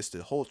Philly. It's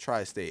the whole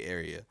tri-state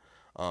area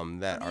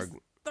that are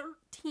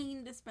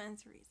 13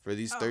 dispensaries. For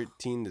these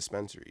 13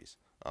 dispensaries.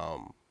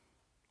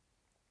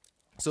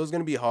 So it's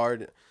going to be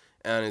hard,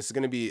 and it's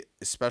going to be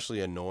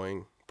especially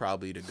annoying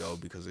probably to go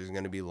because there's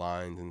going to be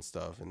lines and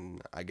stuff.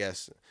 And I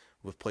guess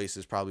with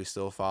places probably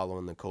still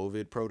following the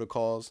COVID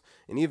protocols,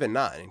 and even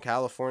not. In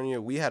California,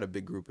 we had a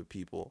big group of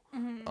people,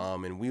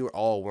 and we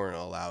weren't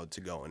allowed to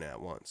go in at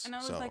once. And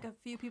it was like a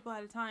few people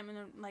at a time. And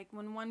like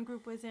when one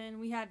group was in,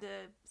 we had to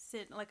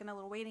sit like in a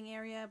little waiting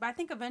area. But I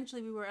think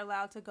eventually we were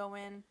allowed to go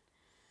in.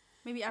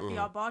 Maybe after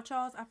y'all bought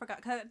y'all's, I forgot.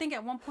 Cause I think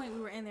at one point we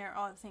were in there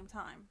all at the same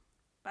time.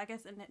 But I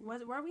guess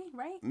were we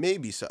right?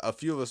 Maybe so. A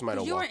few of us might have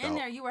walked out. You were in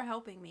there. You were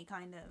helping me,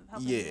 kind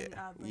of. Yeah.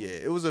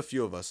 It was a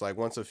few of us. Like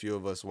once a few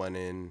of us went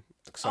in,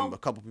 a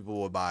couple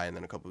people would buy, and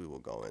then a couple people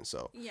would go in.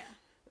 So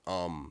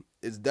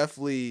it's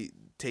definitely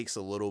takes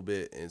a little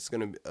bit. It's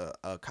gonna be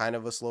a kind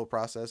of a slow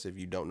process if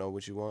you don't know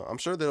what you want. I'm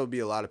sure there'll be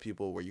a lot of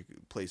people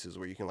places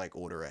where you can like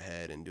order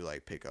ahead and do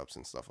like pickups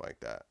and stuff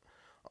like that.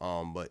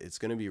 But it's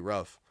gonna be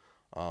rough.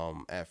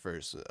 At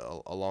first,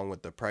 along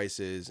with the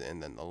prices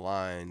and then the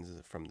lines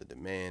from the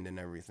demand and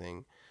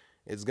everything,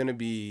 it's gonna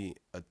be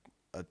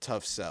a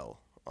tough sell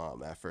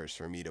at first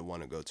for me to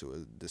want to go to a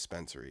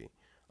dispensary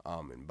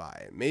and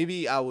buy it.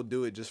 Maybe I will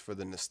do it just for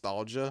the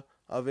nostalgia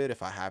of it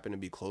if I happen to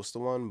be close to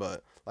one,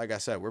 but like I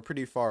said, we're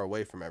pretty far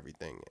away from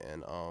everything,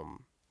 and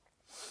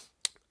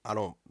I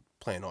don't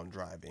plan on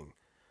driving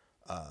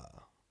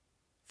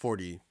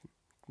 40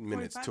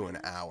 minutes to an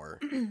hour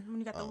when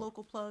you got the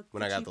local plug.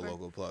 When I got the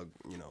local plug,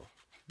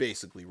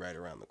 basically right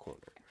around the corner.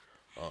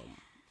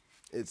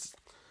 It's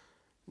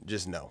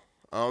just no.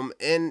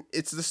 And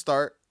it's the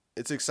start.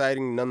 It's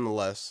exciting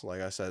nonetheless.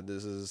 Like I said,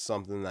 this is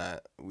something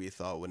that we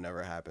thought would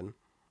never happen.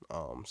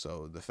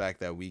 So the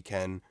fact that we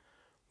can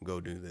go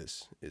do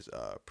this is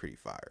pretty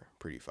fire.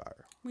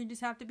 We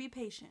just have to be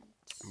patient.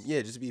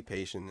 Yeah, just be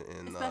patient,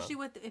 and especially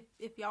with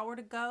if y'all were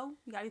to go,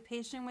 you gotta be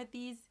patient with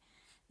these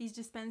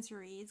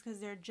dispensaries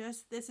because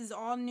this is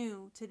all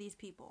new to these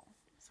people.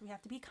 So we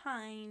have to be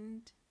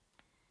kind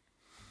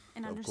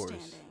and understanding.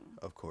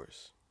 Of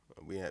course.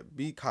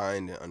 Be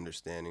kind and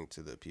understanding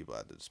to the people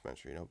at the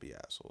dispensary. Don't be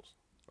assholes.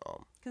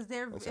 Because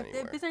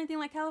if it's anything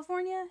like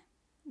California,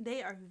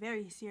 they are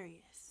very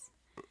serious.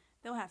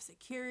 They'll have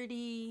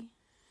security,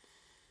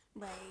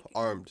 like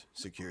armed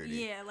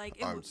security. Yeah, like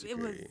it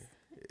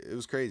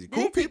was crazy.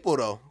 Cool people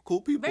though.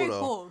 Very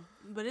cool,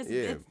 but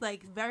it's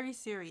like very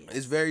serious.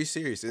 It's very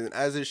serious, and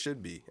as it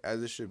should be.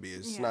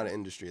 It's not an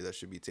industry that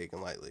should be taken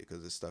lightly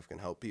because this stuff can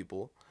help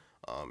people.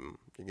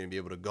 You're going to be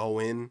able to go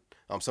in.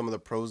 Some of the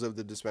pros of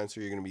the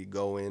dispensary, you're going to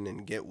go in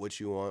and get what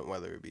you want,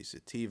 whether it be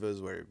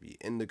sativas, whether it be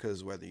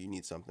indicas, whether you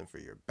need something for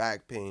your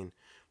back pain,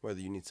 whether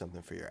you need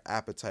something for your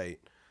appetite.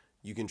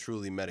 You can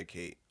truly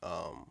medicate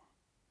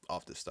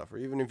off this stuff. Or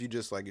even if you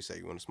just, like you said,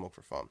 you want to smoke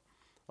for fun,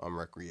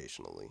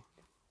 recreationally.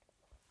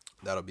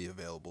 That'll be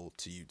available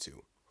to you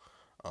too.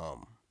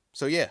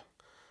 So yeah,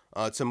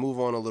 to move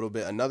on a little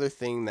bit, another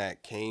thing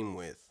that came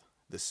with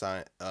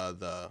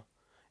the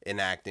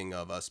enacting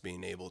of us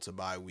being able to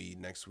buy weed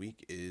next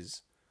week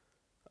is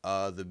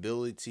the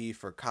ability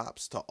for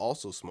cops to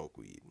also smoke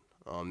weed.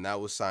 That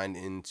was signed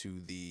into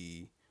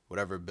the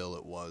whatever bill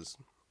it was.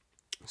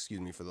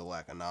 Excuse me for the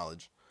lack of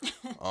knowledge.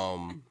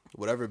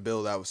 Whatever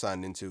bill that was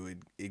signed into,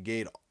 it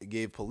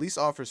gave police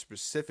officers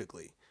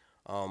specifically.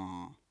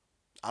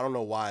 I don't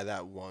know why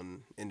that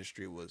one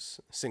industry was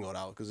singled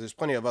out because there's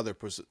plenty of other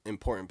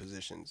important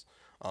positions.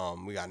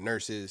 We got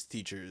nurses,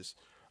 teachers,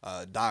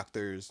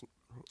 doctors,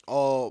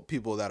 all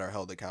people that are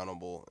held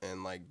accountable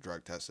and like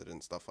drug tested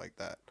and stuff like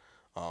that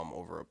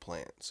over a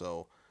plant.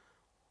 So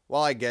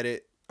while I get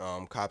it,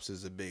 cops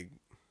is a big.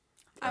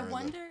 I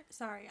wonder.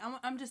 Sorry,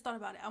 I'm just thought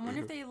about it. I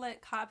wonder if they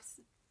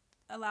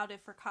allowed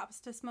it for cops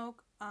to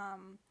smoke,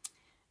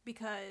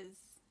 because.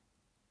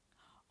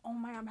 Oh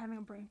my God, I'm having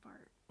a brain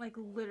fart. Like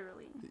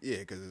literally. Yeah,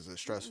 because it's a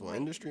stressful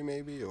industry,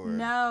 maybe, or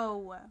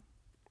no.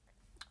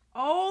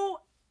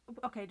 Oh.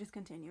 Okay, just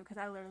continue because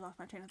I literally lost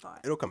my train of thought.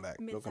 It'll come back.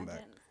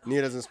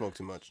 Nia doesn't smoke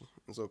too much.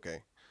 It's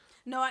okay.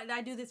 No,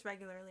 I do this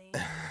regularly.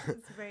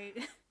 It's very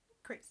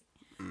crazy.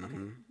 Mm-hmm.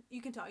 Okay,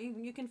 you can talk.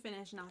 You can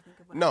finish, and I'll think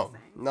of what I was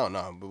saying.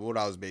 No. But what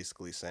I was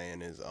basically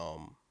saying is,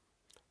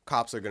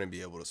 cops are gonna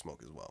be able to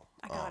smoke as well.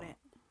 I got it.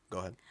 Go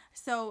ahead.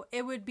 So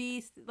it would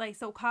be like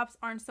cops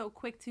aren't so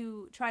quick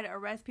to try to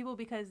arrest people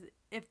because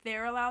if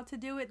they're allowed to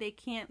do it, they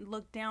can't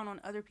look down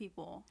on other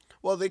people.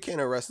 Well, they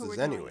can't arrest us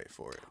anyway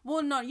for it.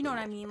 Well, no, you know what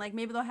I mean. Like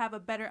maybe they'll have a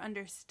better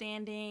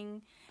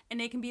understanding, and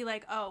they can be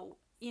like, oh,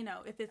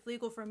 if it's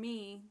legal for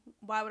me,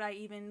 why would I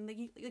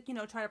even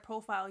try to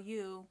profile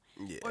you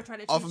or try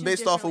to off treat you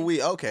based off of differently?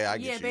 weed? Okay, I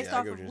get you. Based I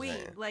off get what of you're weed.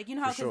 saying. Like,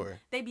 how sure.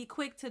 they be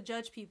quick to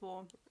judge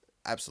people.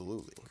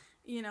 Absolutely.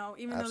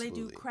 Even though they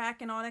do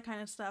crack and all that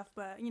kind of stuff,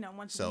 but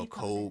once sell weed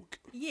coke,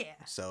 in,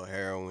 sell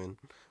heroin.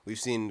 We've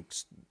seen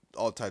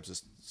all types of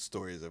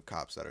stories of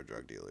cops that are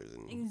drug dealers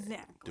and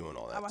doing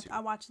all that too. I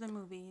watch the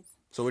movies.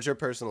 So, what's your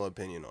personal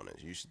opinion on it?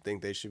 You should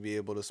think they should be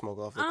able to smoke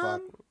off the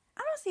clock?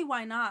 I don't see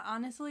why not.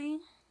 Honestly,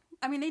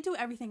 I mean, they do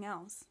everything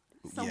else,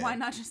 so why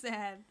not just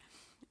add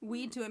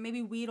weed to it?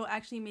 Maybe weed will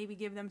actually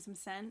give them some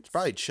sense. It's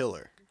probably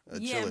chiller.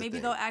 Maybe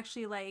they'll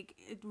actually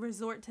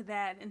resort to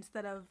that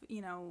instead of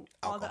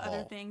all the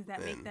other things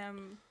that make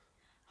them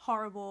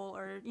horrible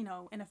or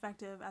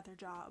ineffective at their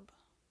job.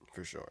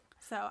 For sure.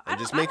 So and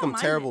just make them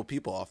terrible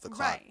people off the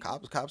clock.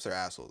 Right. Cops are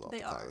assholes off the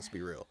clock. Let's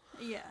be real.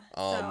 Yeah.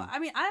 So I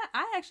mean,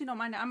 I actually don't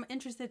mind it. I'm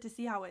interested to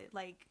see how it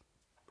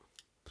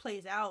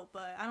plays out,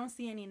 but I don't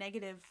see any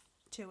negative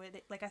to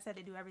it. Like I said,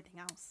 they do everything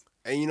else.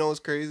 And you know what's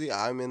crazy?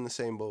 I'm in the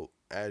same boat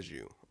as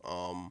you.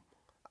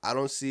 I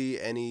don't see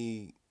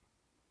any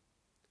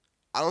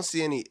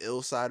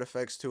ill side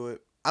effects to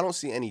it. I don't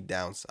see any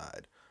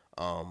downside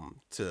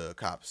to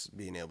cops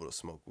being able to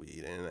smoke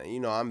weed.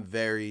 And I'm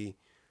very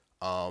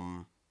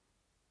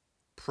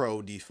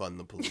pro defund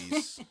the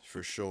police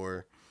for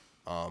sure.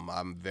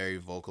 I'm very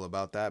vocal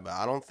about that, but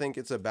I don't think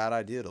it's a bad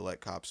idea to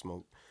let cops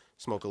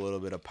smoke a little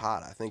bit of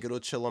pot. I think it'll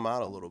chill them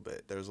out a little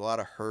bit. There's a lot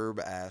of herb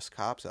ass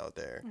cops out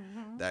there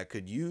that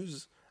could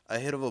use a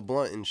hit of a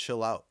blunt and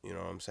chill out. You know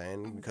what I'm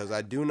saying? Because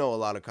I do know a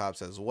lot of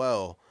cops as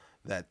well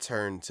that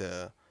turn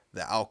to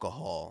the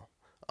alcohol,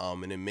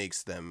 and it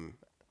makes them,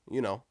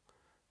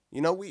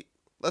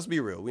 let's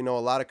be real. We know a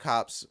lot of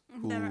cops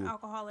who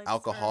are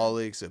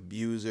alcoholics,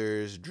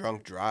 abusers,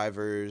 drunk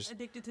drivers,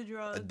 addicted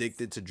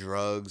to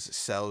drugs,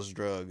 sells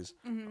drugs.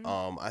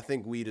 I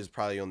think weed is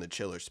probably on the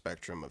chiller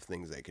spectrum of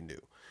things they can do.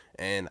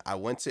 And I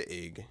went to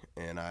IG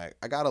and I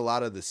got a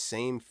lot of the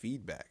same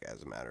feedback,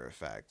 as a matter of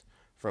fact,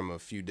 from a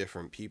few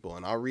different people.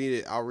 And I'll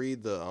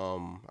read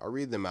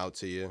them out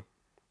to you.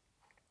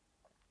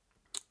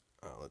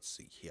 Let's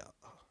see here.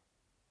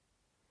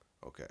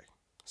 Okay.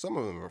 Some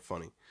of them are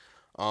funny.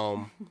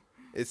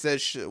 It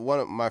says one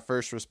of my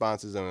first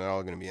responses, and they're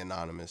all going to be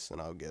anonymous, and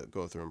I'll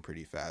go through them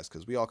pretty fast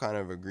because we all kind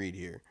of agreed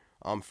here.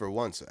 For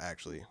once,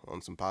 actually,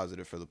 on some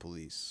positive for the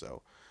police.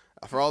 So,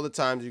 for all the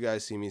times you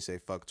guys see me say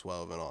fuck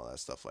 12 and all that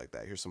stuff like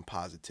that, here's some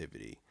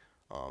positivity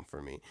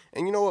for me.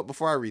 And you know what?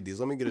 Before I read these,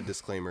 let me get a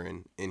disclaimer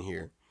in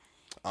here.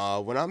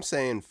 When I'm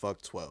saying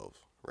fuck 12,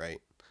 right?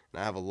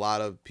 And I have a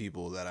lot of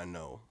people that I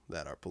know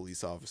that are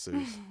police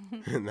officers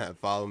and that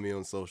follow me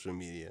on social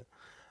media.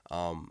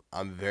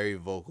 I'm very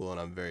vocal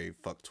and I'm very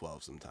fuck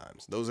 12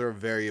 sometimes. Those are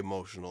very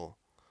emotional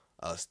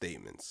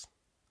statements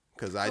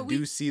because I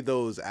do see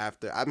those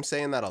after. I'm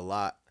saying that a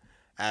lot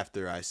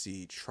after I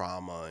see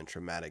trauma and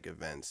traumatic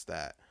events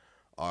that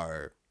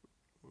are,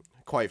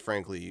 quite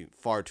frankly,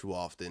 far too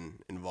often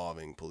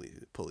involving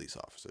police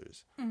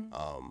officers.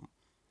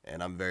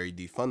 And I'm very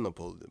defund the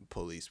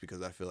police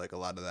because I feel like a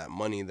lot of that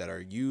money that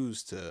are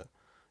used to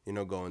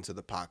go into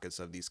the pockets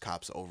of these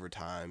cops'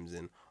 overtimes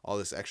and all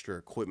this extra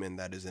equipment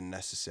that isn't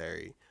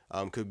necessary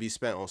could be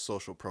spent on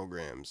social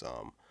programs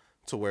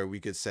to where we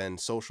could send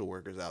social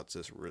workers out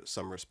to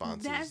some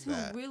responses. That's who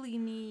really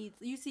needs.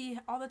 You see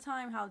all the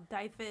time how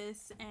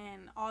DIFUS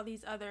and all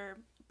these other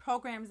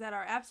programs that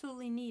are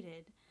absolutely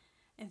needed,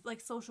 and like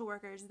social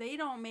workers, they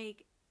don't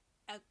make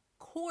a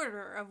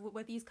quarter of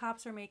what these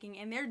cops are making,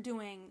 and they're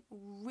doing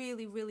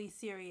really, really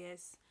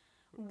serious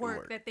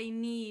work that they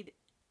need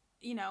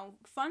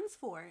funds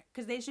for,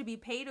 because they should be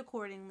paid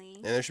accordingly.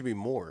 And there should be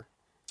more.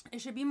 It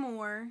should be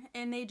more,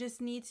 and they just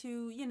need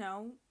to,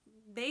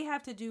 they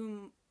have to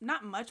do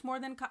not much more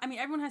than,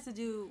 everyone has to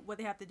do what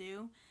they have to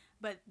do,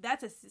 but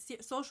that's a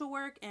social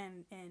work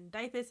and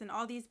DIFUS and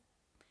all these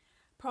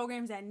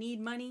programs that need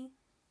money,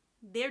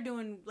 they're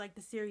doing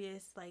the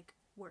serious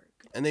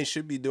work. And they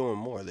should be doing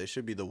more. They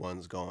should be the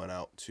ones going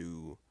out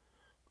to,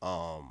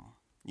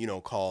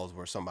 calls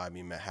where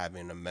somebody be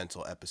having a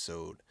mental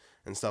episode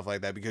and stuff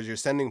like that, because you're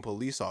sending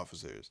police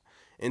officers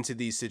into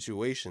these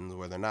situations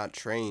where they're not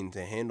trained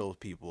to handle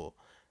people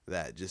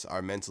that just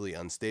are mentally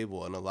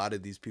unstable, and a lot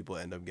of these people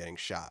end up getting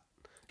shot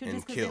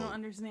and killed. They don't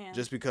understand.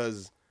 Just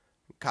because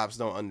cops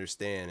don't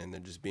understand and they're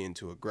just being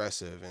too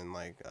aggressive and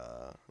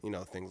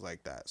things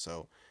like that.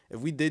 So if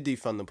we did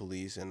defund the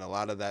police and a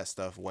lot of that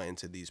stuff went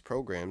into these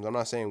programs, I'm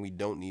not saying we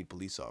don't need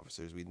police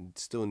officers. We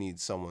still need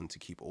someone to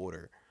keep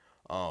order.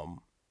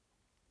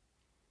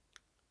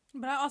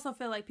 But I also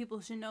feel like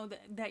people should know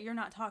that you're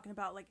not talking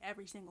about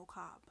every single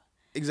cop.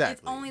 Exactly.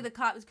 It's only the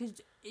cops,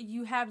 because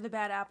you have the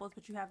bad apples,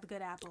 but you have the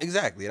good apples.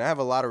 Exactly, and I have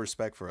a lot of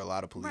respect for a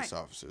lot of police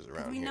officers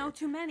around here. We know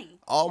too many.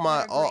 All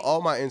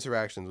my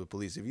interactions with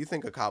police. If you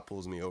think a cop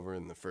pulls me over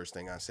and the first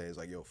thing I say is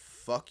 "Yo,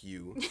 fuck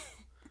you,"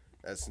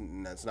 that's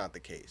not the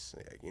case.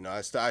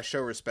 I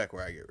show respect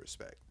where I get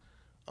respect.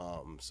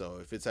 So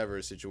if it's ever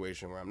a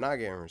situation where I'm not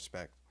getting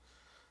respect,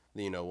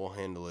 we'll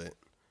handle it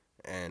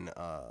and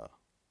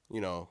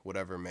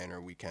whatever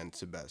manner we can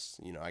to best,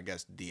 I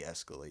guess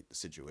de-escalate the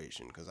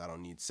situation, because I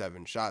don't need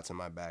 7 shots in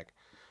my back.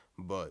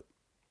 But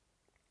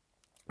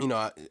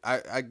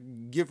I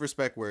give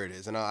respect where it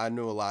is, and I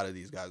knew a lot of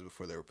these guys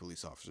before they were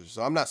police officers,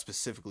 so I'm not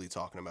specifically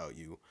talking about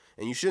you,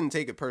 and you shouldn't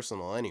take it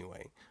personal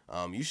anyway.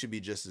 You should be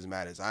just as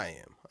mad as I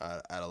am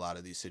at a lot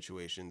of these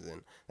situations,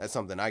 and that's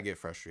something I get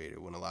frustrated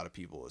when a lot of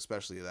people,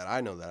 especially that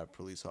I know that are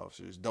police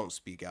officers, don't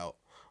speak out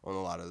on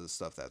a lot of the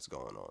stuff that's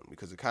going on,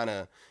 because it kind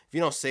of, if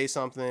you don't say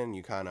something,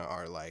 you kind of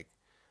are like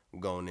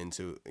going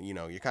into,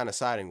 you're kind of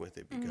siding with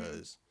it,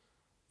 because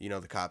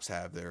the cops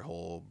have their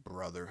whole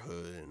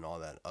brotherhood and all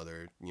that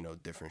other,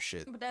 different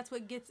shit. But that's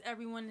what gets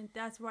everyone, and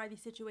that's why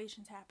these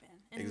situations happen.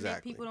 And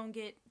exactly. People don't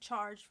get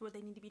charged for what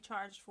they need to be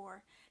charged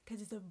for,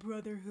 because it's a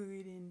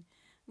brotherhood, and,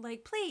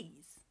 like,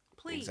 please.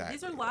 Exactly,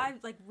 these are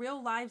lives, like,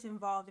 real lives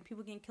involved, and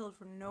people getting killed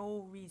for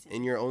no reason.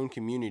 In your own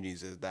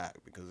communities is that,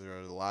 because there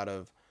are a lot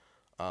of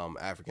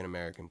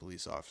African-American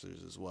police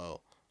officers as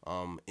well.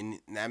 And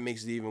that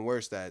makes it even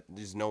worse that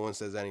just no one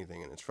says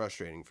anything, and it's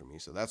frustrating for me.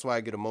 So that's why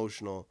I get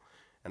emotional,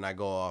 and I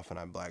go off and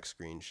I black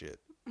screen shit.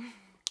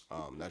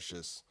 That's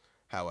just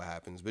how it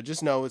happens. But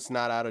just know it's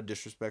not out of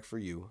disrespect for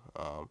you.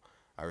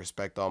 I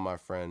respect all my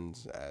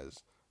friends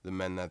as the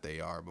men that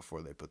they are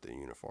before they put the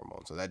uniform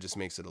on. So that just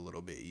makes it a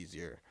little bit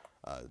easier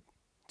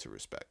to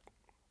respect.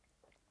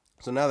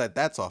 So now that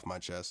that's off my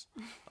chest,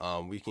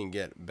 we can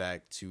get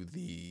back to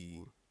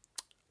the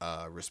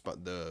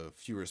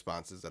few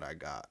responses that I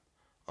got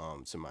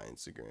to my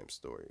Instagram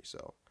story.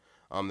 So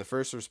the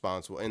first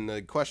response, and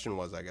the question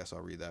was, I guess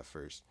I'll read that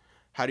first.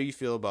 How do you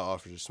feel about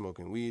officers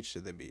smoking weed?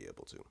 Should they be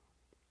able to?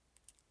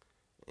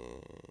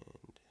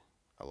 And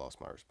I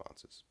lost my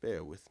responses.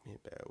 Bear with me.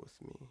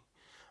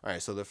 All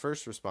right, so the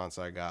first response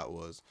I got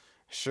was,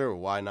 sure,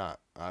 why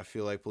not? I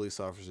feel like police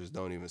officers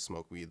don't even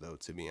smoke weed, though,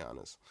 to be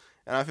honest.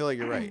 And I feel like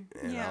you're right.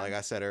 And like I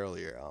said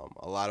earlier,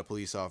 a lot of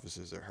police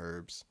officers are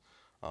herbs.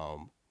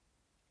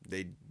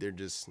 They're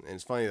just, and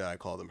it's funny that I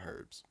call them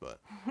herbs,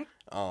 but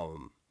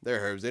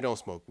they're herbs. They don't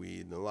smoke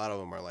weed. A lot of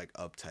them are like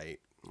uptight.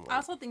 I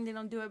also think they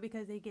don't do it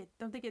because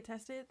don't they get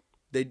tested?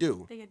 They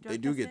do. They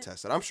do get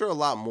tested. I'm sure a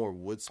lot more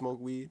would smoke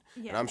weed.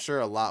 Yeah. And I'm sure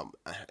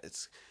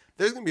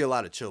there's going to be a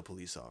lot of chill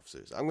police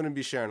officers. I'm going to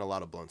be sharing a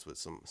lot of blunts with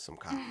some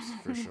cops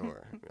for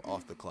sure,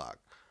 off the clock.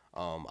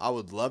 I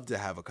would love to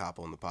have a cop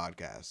on the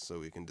podcast so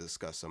we can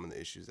discuss some of the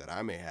issues that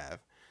I may have,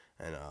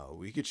 and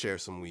we could share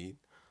some weed.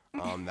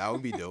 That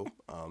would be dope.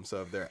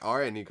 So if there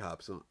are any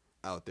cops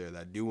out there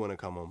that do want to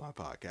come on my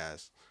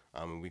podcast,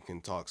 and we can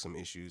talk some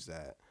issues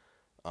that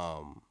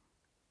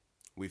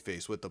we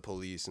face with the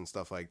police and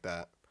stuff like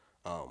that,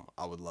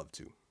 I would love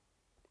to.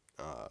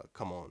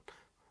 Come on.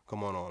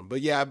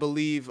 But yeah, I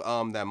believe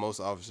that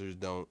most officers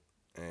don't,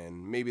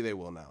 and maybe they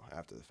will now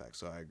after the fact.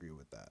 So I agree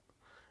with that.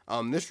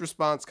 This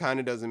response kind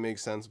of doesn't make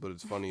sense, but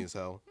it's funny as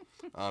hell.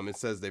 It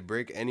says they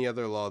break any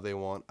other law they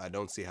want. I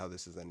don't see how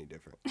this is any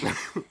different.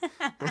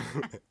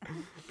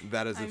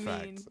 That is a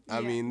fact.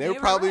 I mean, there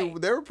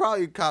were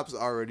probably cops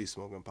already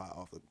smoking pot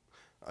off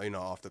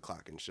the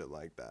clock and shit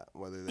like that,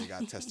 whether they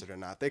got tested or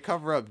not. They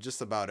cover up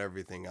just about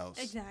everything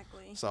else.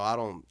 Exactly. So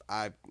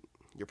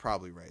you're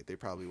probably right. They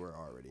probably were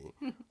already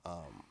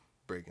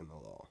breaking the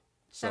law.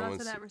 Shout out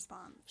to that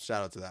response.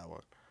 Shout out to that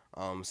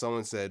one.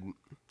 Someone said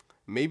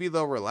maybe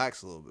they'll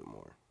relax a little bit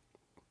more.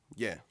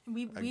 Yeah.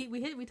 We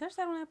touched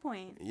that on that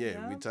point.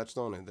 Yeah, we touched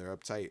on it. They're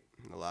uptight.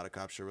 A lot of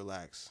cops should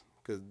relax,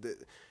 because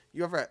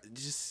you ever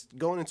just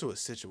going into a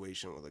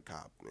situation with a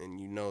cop and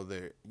you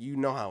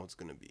know how it's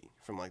gonna be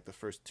from like the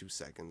first 2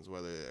 seconds,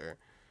 whether they're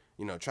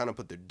trying to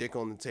put their dick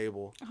on the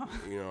table,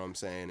 you know what I'm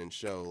saying, and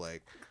show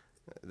like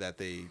that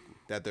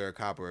they're a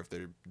cop, or if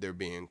they're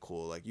being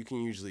cool. Like, you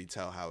can usually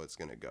tell how it's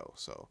gonna go.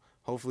 So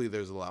hopefully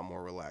there's a lot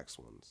more relaxed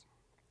ones.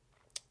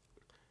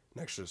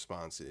 Next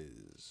response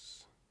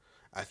is,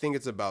 I think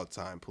it's about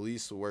time.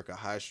 Police work a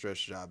high stress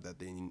job that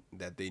they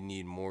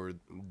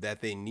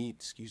need.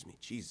 Excuse me,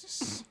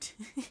 Jesus.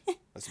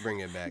 Let's bring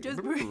it back.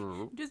 Just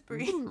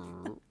breathe.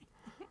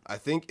 I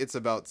think it's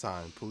about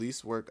time.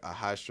 Police work a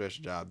high stress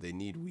job. They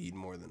need weed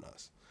more than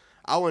us.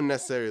 I wouldn't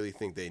necessarily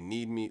think they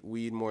need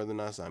weed more than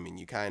us. I mean,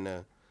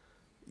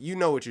 you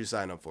know what you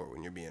sign up for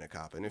when you're being a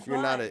cop, and if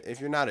you're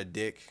not a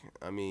dick,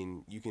 I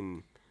mean, you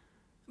can.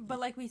 But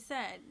like we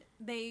said,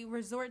 they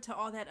resort to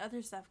all that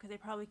other stuff because they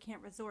probably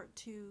can't resort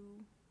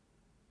to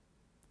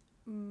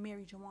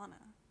marijuana.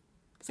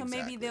 So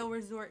maybe they'll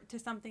resort to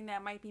something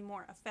that might be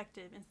more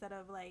effective instead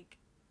of like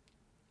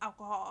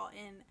alcohol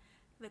and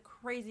the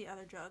crazy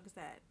other drugs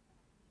that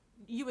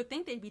you would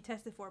think they'd be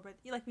tested for. But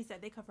like we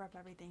said, they cover up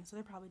everything, so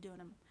they're probably doing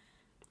them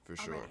for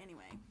sure.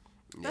 Anyway,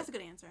 that's a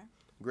good answer.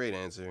 Great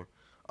answer.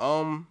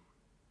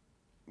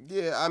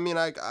 Yeah, I mean,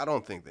 I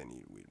don't think they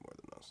need weed more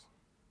than us.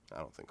 I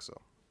don't think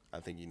so. I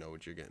think you know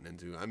what you're getting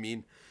into. I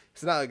mean,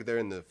 it's not like they're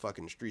in the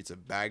fucking streets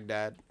of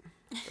Baghdad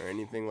or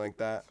anything like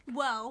that.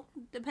 Well,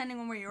 depending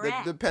on where you're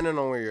at. Depending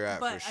on where you're at,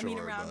 but, for sure. I mean,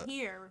 around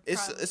here.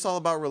 It's all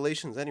about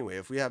relations anyway.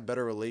 If we have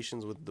better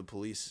relations with the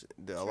police,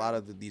 a lot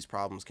of these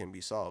problems can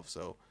be solved.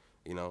 So,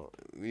 we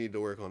need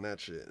to work on that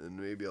shit. And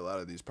maybe a lot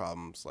of these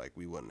problems, like,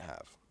 we wouldn't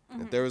have.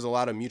 If there was a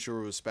lot of mutual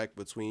respect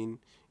between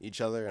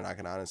each other, and I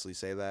can honestly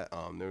say that,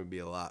 there would be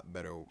a lot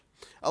better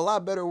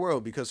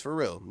world. Because for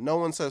real, no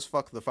one says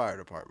fuck the fire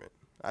department.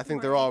 I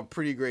think they're all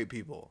pretty great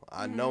people.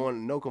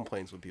 No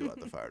complaints with people at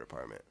the fire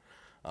department.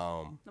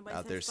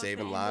 Out there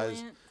saving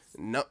lives.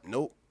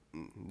 Nope.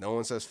 No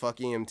one says fuck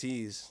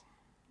EMTs.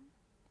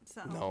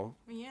 So, no.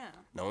 Yeah.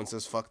 No one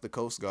says fuck the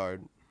Coast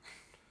Guard.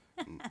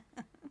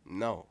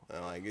 No.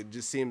 Like, it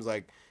just seems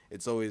like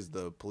it's always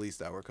the police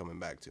that we're coming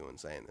back to and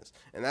saying this.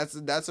 And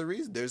that's a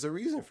reason. There's a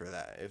reason for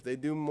that. If they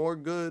do more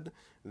good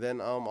than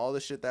all the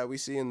shit that we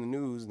see in the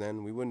news,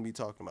 then we wouldn't be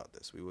talking about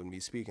this. We wouldn't be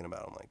speaking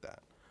about them like that.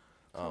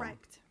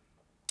 Correct.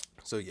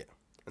 So, yeah.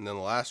 And then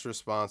the last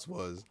response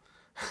was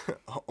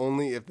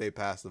only if they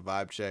pass the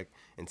vibe check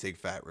and take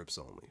fat rips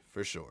only,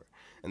 for sure.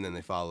 And then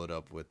they followed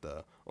up with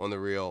on the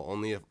real,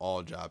 only if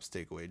all jobs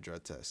take away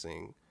drug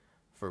testing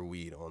for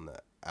weed on the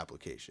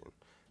application.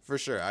 For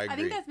sure, I agree. I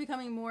think that's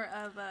becoming more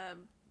of a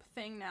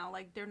thing now.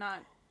 Like,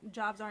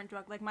 jobs aren't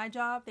drug. Like, my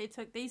job, they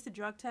used to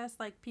drug test,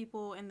 like,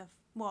 people in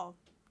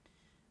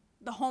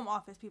the home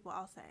office people,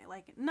 I'll say.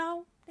 Like,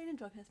 no, they didn't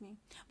drug test me.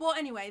 Well,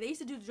 anyway, they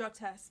used to do the drug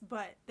tests,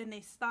 but then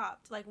they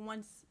stopped, like,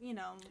 once,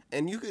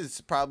 And you could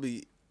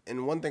probably...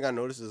 And one thing I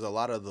noticed is a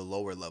lot of the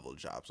lower level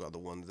jobs are the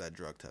ones that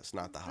drug test,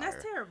 not the higher.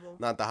 That's terrible.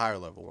 Not the higher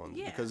level ones.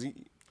 Yeah. Because,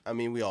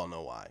 we all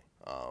know why.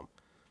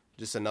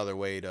 Just another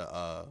way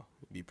to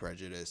be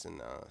prejudiced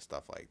and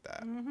stuff like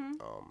that. Mm-hmm.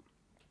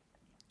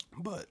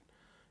 But,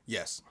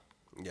 yes.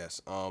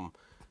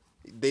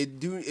 They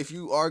do, if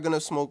you are going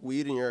to smoke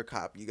weed and you're a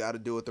cop, you got to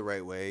do it the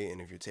right way.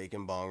 And if you're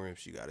taking bong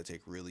rips, you got to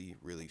take really,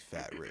 really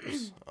fat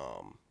rips.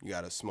 You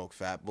got to smoke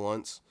fat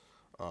blunts.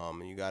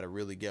 And you got to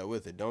really get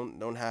with it.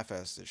 Don't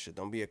half-ass this shit.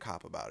 Don't be a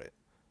cop about it.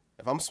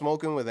 If I'm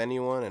smoking with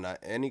anyone and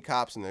any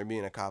cops and they're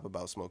being a cop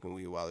about smoking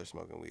weed while they're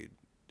smoking weed,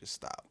 just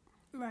stop.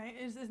 Right.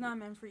 It's not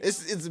meant for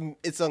you.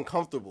 It's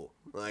uncomfortable.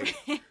 Like,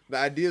 the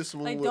idea of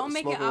smoking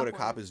with a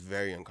cop is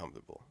very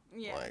uncomfortable.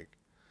 Yeah. Like,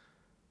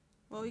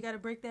 well, we got to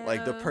break that.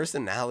 Like, the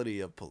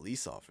personality of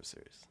police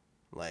officers.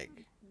 Like,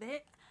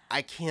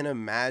 I can't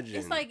imagine.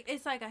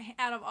 It's like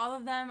out of all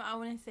of them, I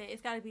wouldn't say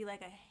it's got to be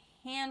like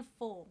a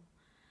handful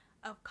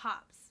of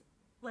cops,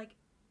 like,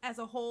 as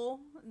a whole,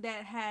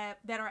 that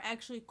are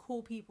actually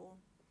cool people.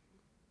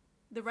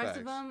 The rest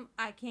of them,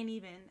 I can't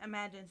even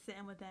imagine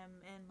sitting with them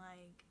and,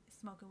 like,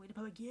 smoking weed.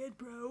 I'm like, yeah,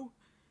 bro.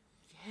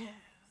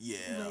 Yeah.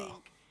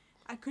 Like,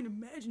 I couldn't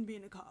imagine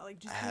being a cop. Like,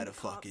 just I had a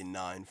fucking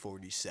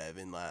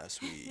 947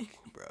 last week,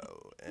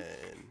 bro,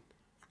 and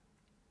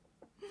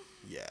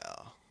yeah.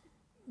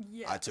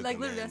 I took like,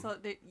 him literally, in. that's all.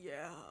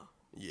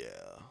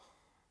 Yeah.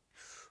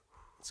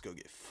 Let's go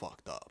get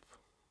fucked up.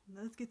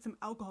 Let's get some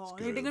alcohol.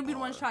 They're gonna be the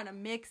ones trying to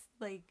mix,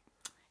 like,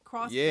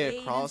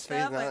 crossfade and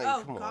stuff. Now, like,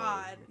 oh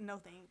God, no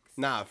thanks.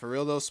 Nah, for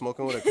real though,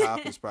 smoking with a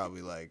cop is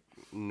probably like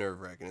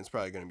nerve-wracking. It's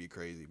probably gonna be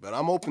crazy, but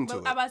I'm open to it.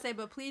 I'm about to say,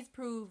 but please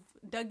prove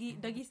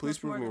Dougie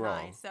smokes more than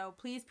wrong. I, so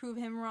please prove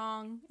him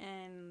wrong,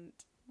 and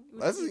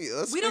let's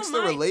fix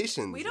the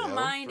relations. We don't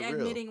mind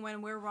admitting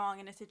when we're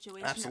wrong in a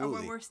situation. Absolutely. Or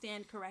when we're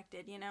stand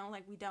corrected.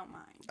 Like, we don't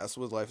mind. That's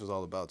what life is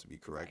all about, to be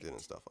corrected and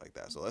stuff like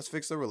that. So let's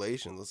fix the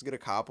relations. Let's get a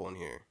cop on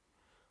here.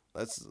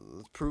 Let's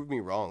prove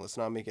me wrong. Let's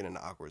not make it an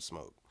awkward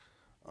smoke.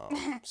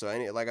 So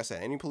like I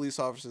said, any police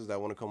officers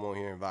that want to come on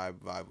here and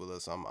vibe with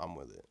us, I'm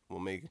with it.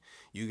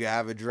 You can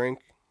have a drink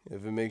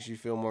if it makes you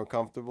feel more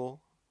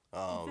comfortable.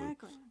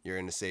 Exactly. You're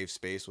in a safe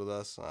space with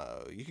us.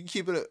 You can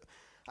keep it.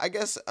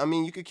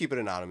 You could keep it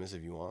anonymous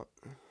if you want.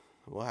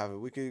 We'll have it.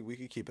 We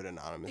could keep it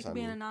anonymous. It could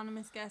be an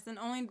anonymous guest, and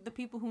only the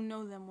people who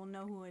know them will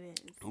know who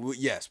it is. Well,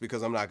 yes,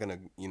 because I'm not gonna.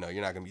 You're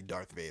not gonna be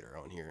Darth Vader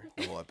on here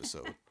the whole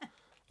episode.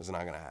 It's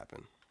not gonna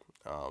happen.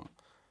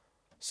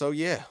 So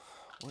yeah,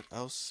 what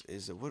else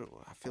is it?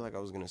 I feel like I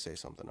was gonna say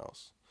something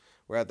else.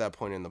 We're at that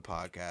point in the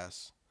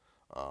podcast,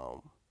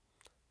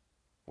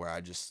 where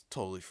I just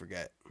totally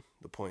forget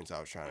the points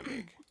I was trying to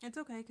make. It's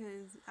okay,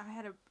 because I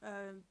had a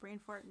brain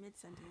fart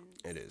mid-sentence.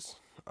 It is.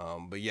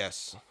 But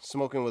yes,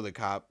 smoking with a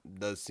cop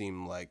does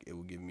seem like it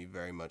would give me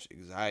very much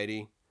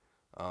anxiety.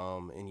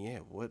 And yeah,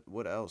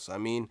 what else? I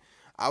mean,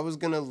 I was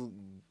going to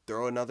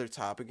throw another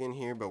topic in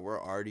here, but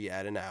we're already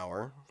at an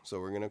hour. So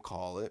we're going to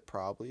call it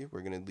probably.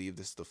 We're going to leave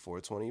this the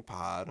 420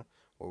 pod,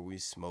 where we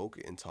smoke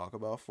and talk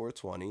about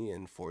 420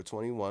 and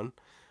 421.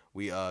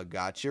 We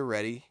got you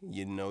ready.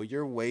 You know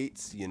your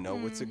weights. You know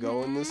what to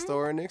go in the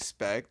store and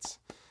expect.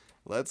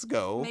 Let's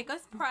go. Make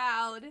us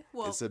proud.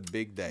 Well, it's a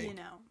big day.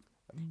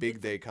 A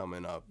big day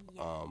coming up.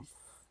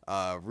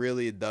 Yes.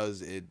 Really, it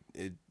does.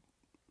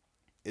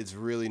 It's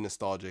really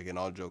nostalgic, and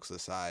all jokes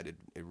aside,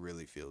 it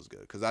really feels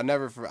good. Because I'll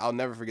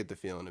never forget the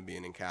feeling of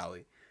being in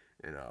Cali.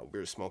 We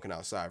were smoking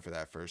outside for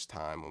that first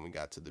time when we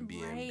got to the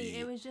B&B. Right.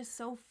 It was just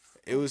so.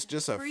 It was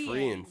just a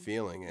freeing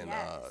feeling, and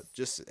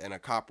and a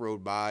cop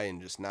rode by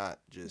and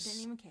didn't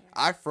even care.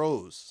 I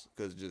froze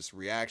because just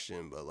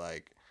reaction, but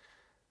like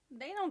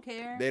they don't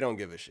care. They don't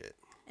give a shit.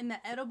 And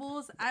the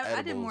edibles,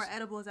 I did more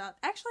edibles out.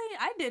 Actually,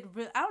 I did. Did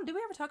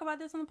we ever talk about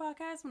this on the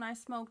podcast? When I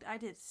smoked, I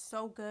did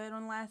so good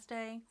on the last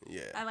day.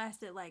 Yeah. I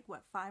lasted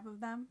 5 of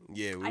them.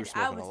 Yeah, we were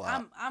smoking a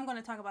lot. I'm going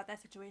to talk about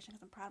that situation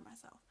because I'm proud of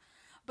myself.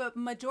 But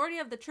majority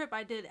of the trip,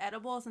 I did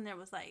edibles, and there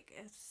was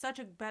it's such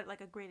a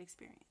great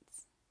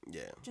experience.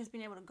 Yeah. Just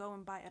being able to go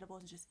and buy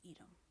edibles and just eat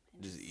them.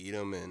 Just eat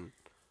them and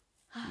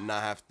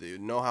not have to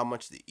know how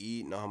much to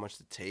eat, know how much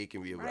to take,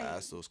 and be able to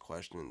ask those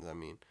questions. I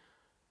mean,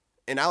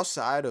 and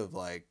outside of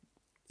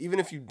even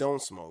if you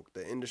don't smoke,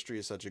 the industry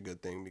is such a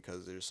good thing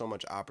because there's so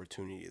much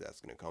opportunity that's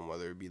going to come,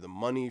 whether it be the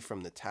money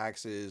from the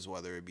taxes,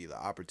 whether it be the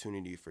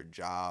opportunity for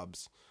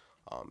jobs.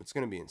 It's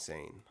going to be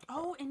insane.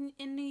 Oh,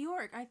 in New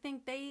York, I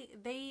think they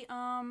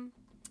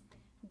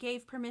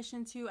gave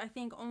permission to, I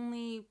think,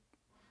 only,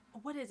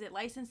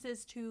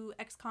 licenses to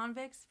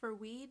ex-convicts for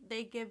weed.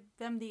 They gave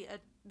them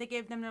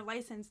their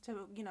license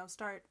to,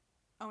 start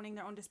owning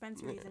their own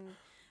dispensaries and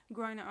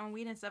growing their own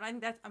weed and stuff. I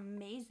think that's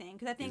amazing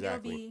because I think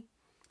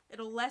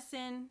it'll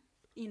lessen,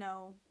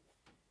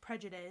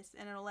 prejudice,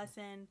 and it'll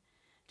lessen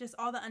just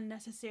all the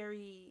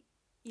unnecessary,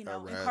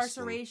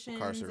 incarceration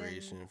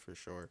for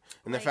sure.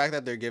 And the fact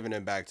that they're giving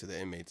it back to the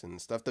inmates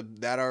and stuff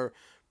that are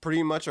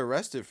pretty much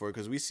arrested for it,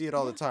 because we see it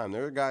all the time.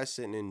 There are guys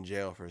sitting in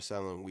jail for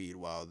selling weed,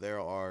 while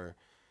there are,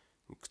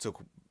 to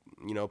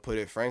put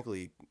it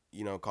frankly,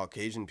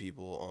 Caucasian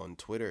people on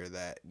Twitter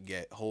that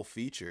get whole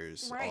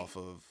features off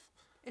of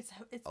it's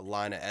a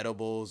line of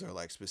edibles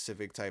or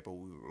specific type of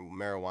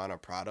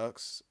marijuana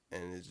products,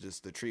 and it's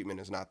just the treatment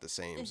is not the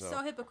same. It's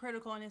so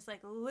hypocritical, and it's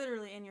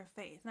literally in your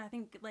face, and I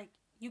think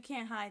you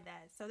can't hide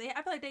that. So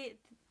I feel like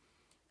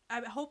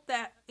I hope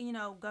that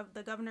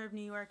the governor of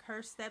New York,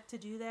 her step to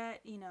do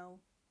that, is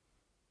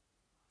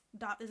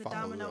a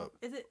domino.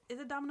 Is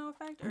it domino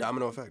effect?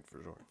 Domino effect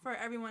for sure. For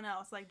everyone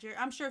else,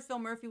 I'm sure Phil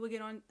Murphy will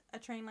get on a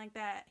train like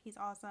that. He's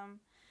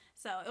awesome,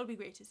 so it'll be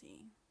great to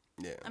see.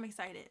 Yeah, I'm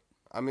excited.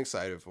 I'm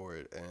excited for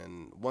it,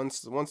 and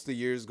once the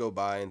years go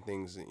by and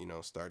things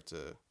start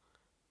to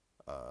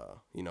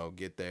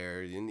get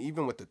there, and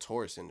even with the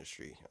tourist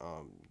industry,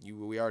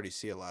 we already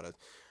see a lot of.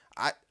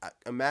 I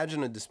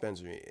imagine a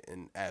dispensary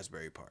in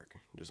Asbury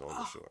Park, just on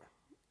the shore.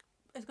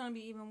 It's gonna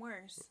be even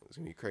worse. It's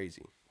gonna be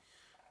crazy.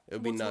 It'll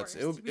be nuts.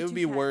 It'll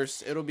be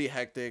worse. It'll be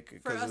hectic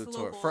because of the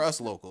tour for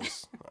us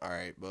locals. All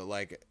right, but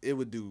it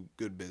would do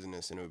good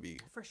business, and it would be,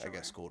 I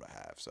guess, cool to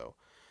have. So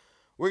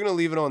we're gonna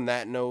leave it on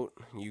that note.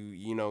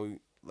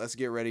 Let's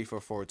get ready for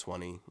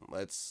 420.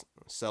 Let's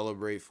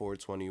celebrate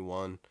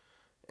 421,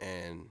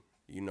 and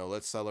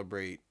let's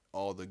celebrate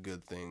all the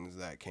good things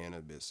that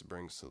cannabis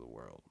brings to the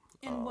world.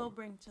 And will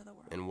bring to the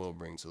world. And will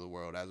bring to the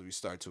world as we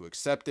start to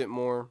accept it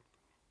more.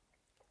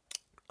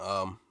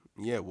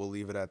 We'll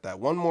leave it at that.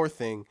 One more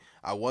thing.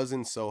 I was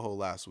in Soho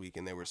last week,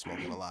 and they were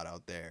smoking a lot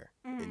out there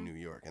in New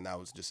York, and that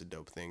was just a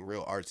dope thing.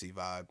 Real artsy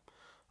vibe.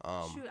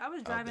 I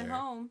was driving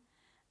home,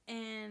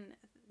 and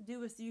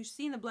dude you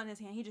seen the blunt in his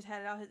hand. He just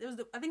had it out.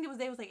 I think it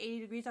was 80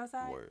 degrees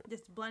outside. Word.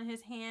 Just blunt in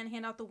his hand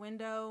out the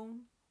window.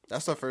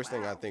 That's the first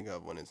thing I think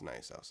of when it's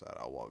nice outside.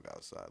 I'll walk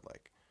outside,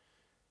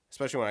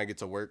 especially when I get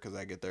to work, because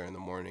I get there in the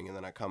morning, and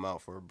then I come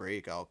out for a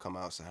break. I'll come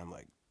outside. I'm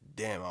like,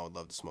 damn, I would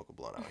love to smoke a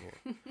blunt out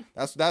here.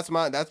 That's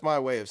my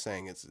way of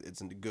saying it's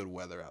good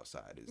weather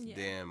outside.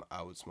 Damn,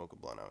 I would smoke a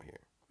blunt out here.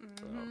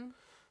 Mm-hmm.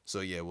 So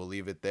we'll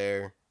leave it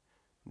there.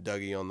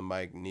 Dougie on the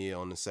mic, Nia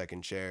on the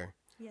second chair.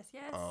 Yes.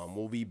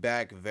 We'll be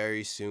back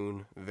very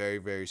soon, very,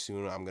 very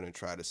soon. I'm gonna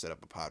try to set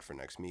up a pod for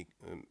next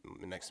weekend.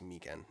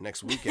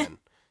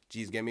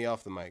 Jeez, get me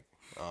off the mic.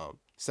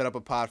 Set up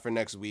a pod for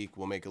next week.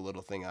 We'll make a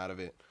little thing out of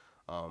it.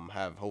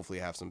 Hopefully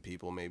have some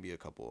people, maybe a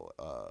couple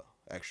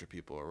extra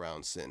people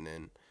around sitting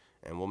in,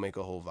 and we'll make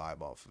a whole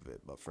vibe off of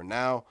it. But for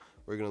now,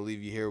 we're gonna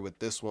leave you here with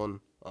this one.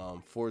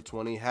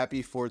 420.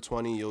 Happy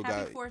 420. You'll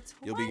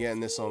be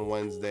getting this on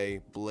Wednesday.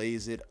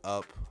 Blaze it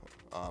up.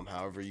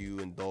 However you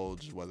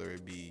indulge, whether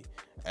it be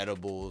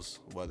edibles,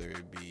 whether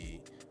it be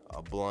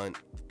a blunt,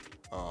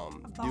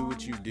 do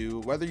what you do,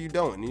 whether you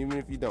don't, and even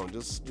if you don't,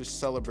 just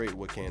celebrate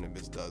what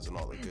cannabis does and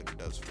all the good it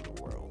does for the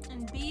world.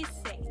 And be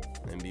safe.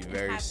 And be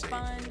very safe.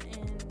 Fun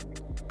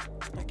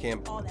and I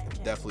can't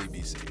definitely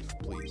be safe,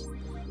 please.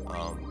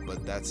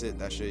 But that's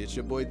it. It's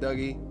your boy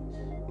Dougie,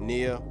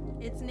 Nia.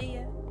 It's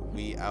Nia.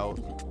 We out.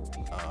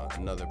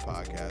 Another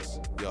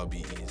podcast. Y'all be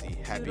easy.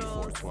 Happy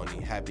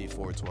 420. Happy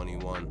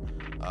 421.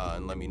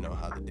 And let me know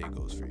how the day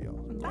goes for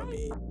y'all. Y'all be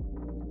easy.